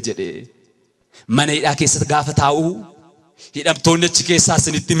eeggadha jedhe. Mana hidhaa keessatti gaafa taa'u hidhamtoonni achi keessaa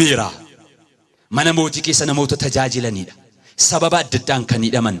isinitti miira. Mana mootii keessa namoota tajaajilanidha. Sababa adda addaan kan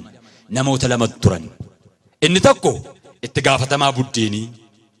hidhaman namoota lama turan. Inni tokko itti gaafatamaa buddeenii,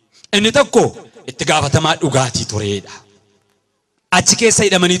 inni tokko itti gaafatamaa dhugaatii tureedha. Achi keessa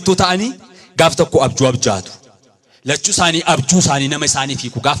hidhamaniitu ta'anii gaaf tokko abjuu abjaatu. Lachuu isaanii abjuu isaanii nama isaanii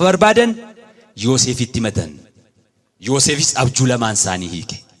fiiku gaafa barbaadan Yoosefitti himatan. Yoosefis abjuu lamaan isaanii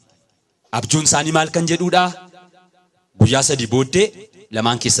hiike. Abjuun isaanii maal kan jedhuudha? Guyyaa sadii booddee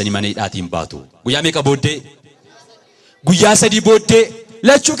lamaan keessanii mana hidhaatiin baatu. Guyyaa meeqa booddee? Guyyaa sadii booddee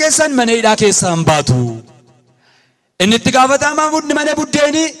lachuu keessan mana hidhaa keessaan baatu. Inni itti gaafatamaa mana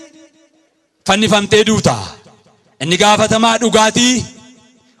buddeenii fannifamtee duuta. Inni gaafatamaa dhugaatii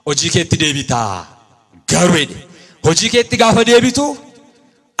hojii keetti deebitaa. Garuu hojii keetti gaafa deebitu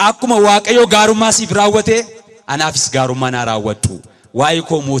akkuma Waaqayyo gaarummaa siif raawwate anaafis gaarummaa naa raawwadhu. Waa'ee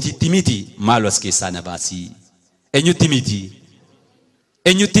koo mootiitti miti maal was keessaa na baasii. Eenyutti miti?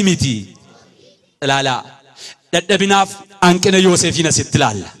 Eenyutti miti? Ilaalaa dadhabinaaf hanqina Yoosefiin asitti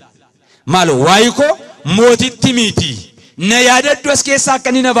ilaalla. Maaloo waa'ee koo mootiitti miti na yaadadhu as keessaa akka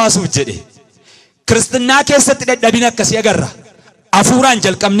inni na baasuuf jedhe. Kiristinnaa keessatti dadhabina akkasii agarra. Afuuraan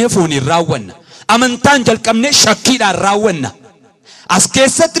jalqabnee fooniin raawwanna. Amantaan jalqabnee shakkiidhaan raawwanna. As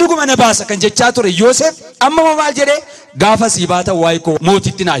keessatti dhuguma na baasa kan jechaa ture Yoosef amma maal jedhee gaafa sii baata waa'ee koo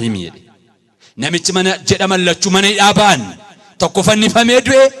mootiitti naa himi jedhe. Namichi mana jedhaman lachuu mana hidhaa ba'an tokko fannifamee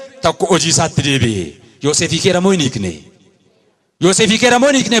du'e tokko hojii isaatti deebi'e. Yoosefii keera moo hin hiikne? Yoosefii keera moo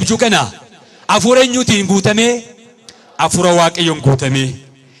hin hiikne abjuu kana? Afuura eenyuutiin guutamee? Afuura Waaqayyoon guutamee.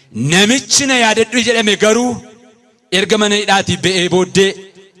 Namichi na yaadadhu jedhame garuu erga mana hidhaatii ba'ee booddee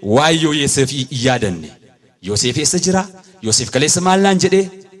waa'ee Yoosefii yaadanne. Yoosef eessa jira? Yoosef kaleessa maal naan jedhee?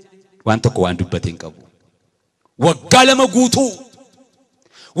 Waan tokko waan dubbate hin qabu.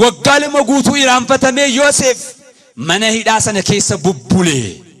 Waggaa lama guutuu iraanfatamee Yoosef mana hidhaa sana keessa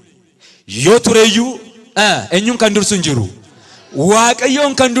bubbulee. Yoo tureyyuu eenyuun kan dursu hin jiru?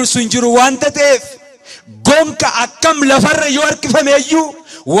 Waaqayyoon kan dursu hin jiru wanta ta'eef gonka akkam lafarra yoo harkifameeyyuu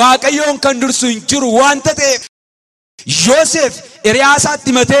Waaqayyoon kan dursu hin jiru wanta ta'eef Yoosef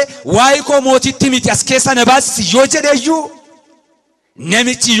iriyaasaatti matee waa'ee koo mootiitti miti as keessa na baasisi yoo jedheeyyuu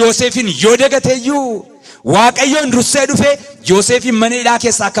namichi Yoosefin yoo dagateeyyuu Waaqayyoon dursee dhufe Yoosefin mana hidhaa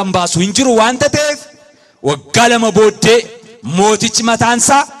keessaa kan baasu hin jiru wanta ta'eef waggaa lama booddee mootichi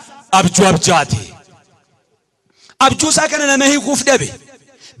mataansaa abjuu abjaate. Abjuusaa kana nama hiikuuf dhabe.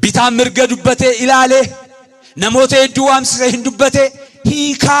 Bitaan mirga dubbatee ilaalee namoota hedduu waamsisee hin dubbate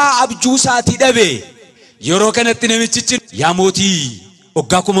hiikaa abjuusaatii dhabe. Yeroo kanatti namichichi yaa mootii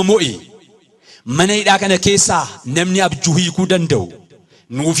oggaa kuma mo'i mana hidhaa kana keessaa namni abjuu hiikuu danda'u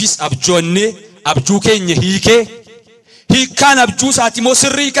nuufis abjoonne abjuu keenya hiikee hiikaan abjuusaati moo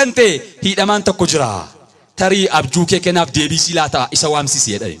sirrii kan ta'e hidhamaan tokko jira. Tarii abjuu kee kanaaf deebisii laata isa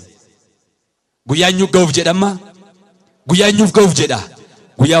waamsisi jedhe. Guyyaan nuuf ga'uuf jedhama. Guyyaan nuuf ga'uuf jedha.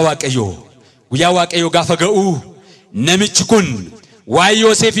 Guyyaa Waaqayyoo gaafa ga'u namichi kun waa'ee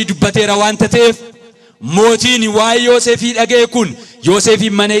Yoosefii dubbateera wanta ta'eef mootiin waa'ee Yoosefii dhaga'e kun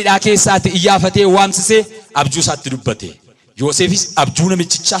Yoosefin mana hidhaa keessaatti iyyafatee waamsisee abjuusaatti dubbate. Yoosefis abjuu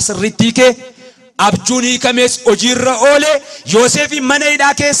namichichaa sirriitti hiikee abjuun hiikamees hojiirra oole. Yoosefin mana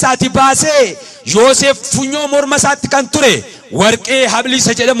hidhaa keessaatti baasee Yoosef funyoo morma isaatti kan ture warqee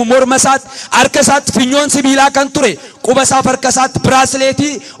habliisa jedhamu morma isaatti harka isaatti funyoon sibiilaa kan ture quba isaaf harka isaatti biraasleetii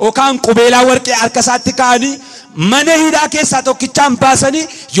yookaan qubeelaa warqee harka isaatti kaa'anii mana hidhaa keessaa tokkichaan baasanii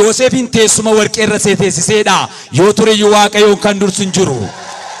Yoosefin teessuma warqee irra teessiseedha. Yoo Tureyyuu Waaqayyoon kan dursu hin jiru.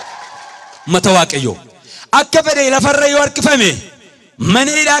 Mata Waaqayyoo akka fedhe lafarra yoo harkifame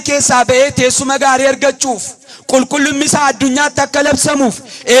mana hidhaa keessaa ba'ee teessuma gaarii argachuuf qulqullummi isaa addunyaatti akka labsamuuf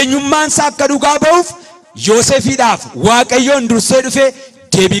eenyummaan isaa akka dhugaa ba'uuf Yoosefiidhaaf Waaqayyoon dursee dhufe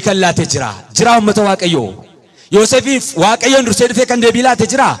deebii kan laate jira. Jira ummata Waaqayyoo. Yoosefiif Waaqayyoon dursee dhufe kan deebii laate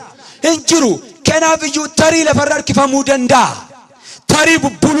jira hin jiru. Kanaaf iyyuu tarii lafarra harkifamuu danda'a. Tarii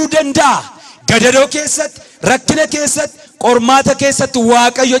bubbuluu danda'a. Gadadoo keessatti, rakkina keessatti, qormaata keessatti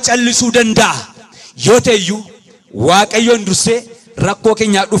Waaqayyo callisuu danda'a. Yoo ta'eyyuu Waaqayyoon dursee rakkoo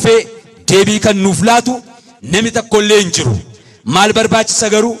keenyaa dhufee deebii kan nuuf laatu namni tokkollee hin jiru. Maal barbaachisa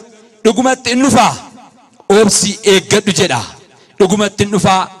garuu dhugumatti hin dhufaa obsi eeggadhu jedha. Dhugumatti hin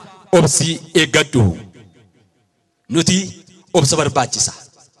dhufaa obsi eeggadhu. Nuti obsa barbaachisa.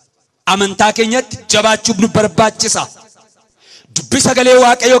 Amantaa keenyatti jabaachuuf nu barbaachisa. Dubbii sagalee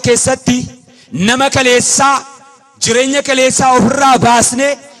Waaqayyoo keessatti nama kaleessaa jireenya kaleessaa ofirraa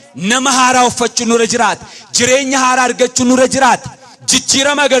baasnee nama haaraa uffachuu nurra jiraata. Jireenya haaraa argachuu nurra jiraata.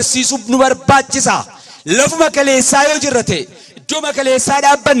 Jijjiirama agarsiisuuf nu barbaachisa. Lafuma kaleessaa yoo jirrate iddoo kaleessaa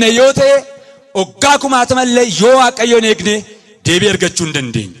dhaabbanne yoo ta'e oggaa kumaatamallee yoo Waaqayyoon eegne deebii argachuu hin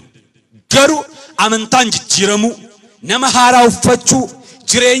dandeenyu. Garuu amantaan jijjiiramu nama haaraa uffachuu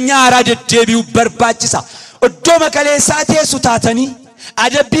jireenya haaraa deddeebi'uu barbaachisa. Iddoo kaleessaa teessu taatanii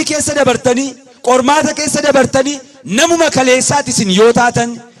adabbii keessa dabartanii qormaata keessa dabartanii namuma kaleessaati isin yoo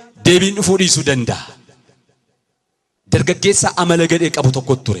taatan deebiin dhufuu dhiisuu danda'a. Dargaggeessa amala gadhee qabu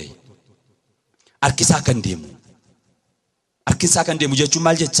tokko ture. Harkisaa kan deemu harkisaa kan deemu jechuun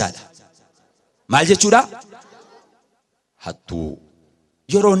maal jechaadha? Maal jechuudha? Hattuu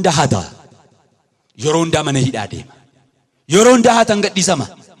yeroo hunda hata, yeroo hunda mana hidhaa deema, yeroo hunda hatan gadhiisama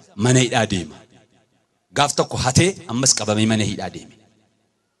mana hidhaa deema. Gaaf tokko hatee ammas qabamee mana hidhaa deeme.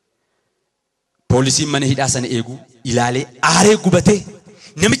 Poolisiin mana hidhaa sana eegu ilaalee aaree gubatee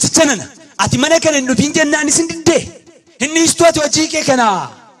namicha sanana ati mana kana hin dhufin jennaan isin diddee inni istuuti hojii kee kana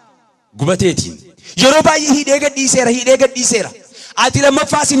gubateetiin yeroo baay'ee hidhee gadhiiseera ati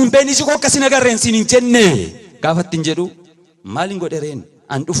lammaffaa isin hin beekne koo akkasii nagarreen isin hin jenne gaafatti hin jedhu maalin godhereen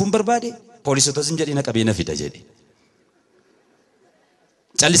an dhufuun barbaade poolisoota isin jedhina qabeena fida jedhe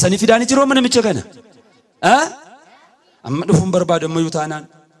callisanii fidaanii jiru amma namicha kana amma dhufuun barbaade amma yutaanaan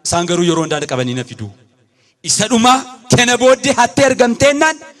isaan garuu yeroo hundaa qabanii na fidu isa dhuma kana booddee hattee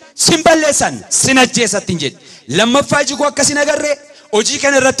ergamteennaan sin balleessan sin ajjeesatti hin jedhe lammaffaa iji koo akkasii nagarree hojii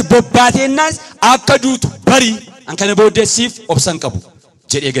kana irratti bobbaateennaan akka duutu barii an kana booddee siif obsan qabu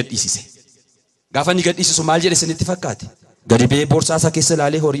jedhee gadhiisise. Gaafa inni gadhiisisu maal jedhe isinitti fakkaate? Gadi ba'ee boorsaa isaa keessa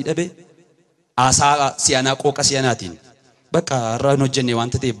ilaalee horii dhabee aasaa siyaanaa qooqa siyaanaatiin bakka har'a hin hojjenne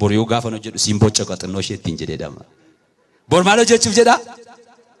wanta ta'eef bor yoo gaafa hojjedhu siin bocca qaxannoo isheettiin jedheedhama. Bor maal hojjechuuf jedha?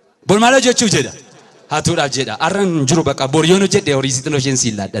 Bor maal hojjechuuf jedha? Hatuudhaaf jedha. Har'a hin jiru bakka bor yoo hojjedhe horii xinnoo isheen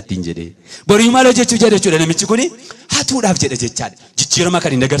siin laadhattiin jedhee. Bor yoo maal hojjechuuf jedha jechuudha namichi kuni hatuudhaaf jedha jechaadha. Jijjiirama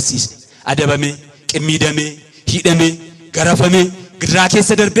kan hin agarsiisne adabamee qimmiidamee hidhamee garafamee gidiraa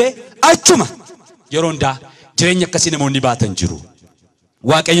keessa darbee achuma yeroo hundaa jireenya akkasii namoonni baatan jiru.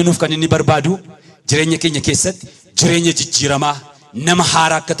 Waaqayyo nuuf kan inni barbaadu jireenya keenya keessatti jireenya jijjiiramaa nama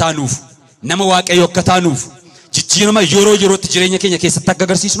haaraa akka taanuuf nama waaqayyo akka taanuuf jijjiirama yeroo yerootti jireenya keenya keessatti akka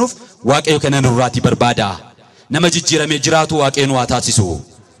agarsiisnuuf waaqayyo kana nurraatii barbaada. Nama jijjiiramee jiraatu waaqayyo nu haa taasisu.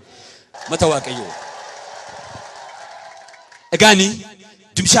 Mata waaqayyo. Egaani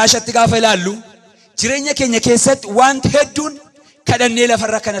dimshaashatti gaafa ilaallu jireenya keenya keessatti waan hedduun kadhannee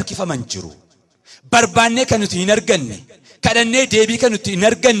lafarra kan harkifaman jiru. Barbaannee kan nuti hin arganne, kadhannee deebii kan nuti hin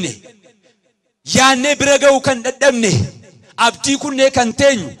arganne, yaannee bira ga'uu kan dadhabne, abdii kunnee kan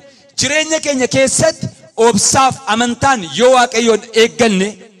teenyu jireenya keenya keessatti obsaaf amantaan yoo waaqayyoon eegganne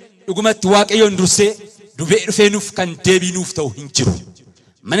dhugumatti waaqayyoon dursee dhufee nuuf kan deebii nuuf ta'u hin jiru.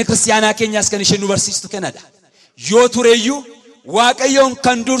 Mana kiristaanaa keenyaas kan isheen nu barsiistu kanadha. Yoo tureyyuu waaqayyoon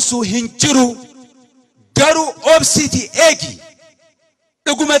kan dursu hin jiru garuu obsiti eegi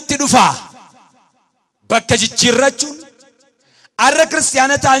dhugumatti dhufaa. Bakka jijjiirrachuun arra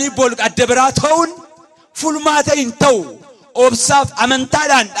kiristaana ta'anii bol adda biraa ta'uun fulmaata hin ta'u. Obsaaf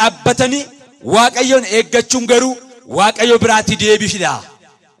amantaadhaan dhaabbatanii waaqayyoon eeggachuun garuu waaqayyo biraatti deebii fida.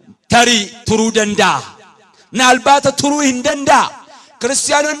 Tarii turuu danda'a. Naalbaata turuu hin danda'a.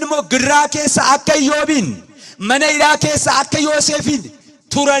 Kiristaanonni immoo gidiraa keessa akka Iyyoobiin mana hidhaa keessa akka Yoosefiin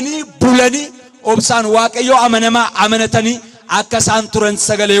turanii bulanii obsaan waaqayyo amanamaa amanatanii akka isaan turan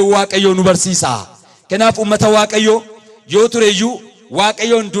sagalee waaqayyo nu barsiisa. Kanaaf ummata waaqayyo yoo tureyyuu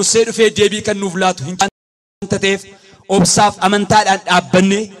waaqayyoon dursee dhufee deebii kan nuuf laatu hin ta'eef obsaaf amantaadhaan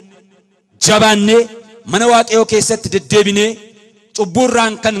dhaabbannee jabaannee mana waaqayyo keessatti deddeebinee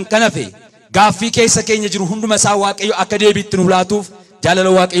cubburraan kan hafe gaaffii keessa keenya jiru hunduma isaa waaqayyo akka deebiitti nuuf laatuuf jaalala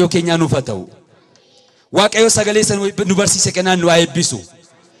waaqayyo keenyaa nuuf haa ta'u. Waaqayyo sagalee sana nu barsiise kanaan nu haa eebbisu.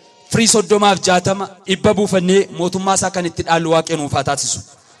 Firii 30 fi 60 dhibba buufannee mootummaa isaa kan itti dhaallu waaqayyo nuuf haa taasisu.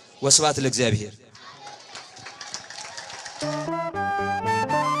 Wasbaat ለእግዚአብሔር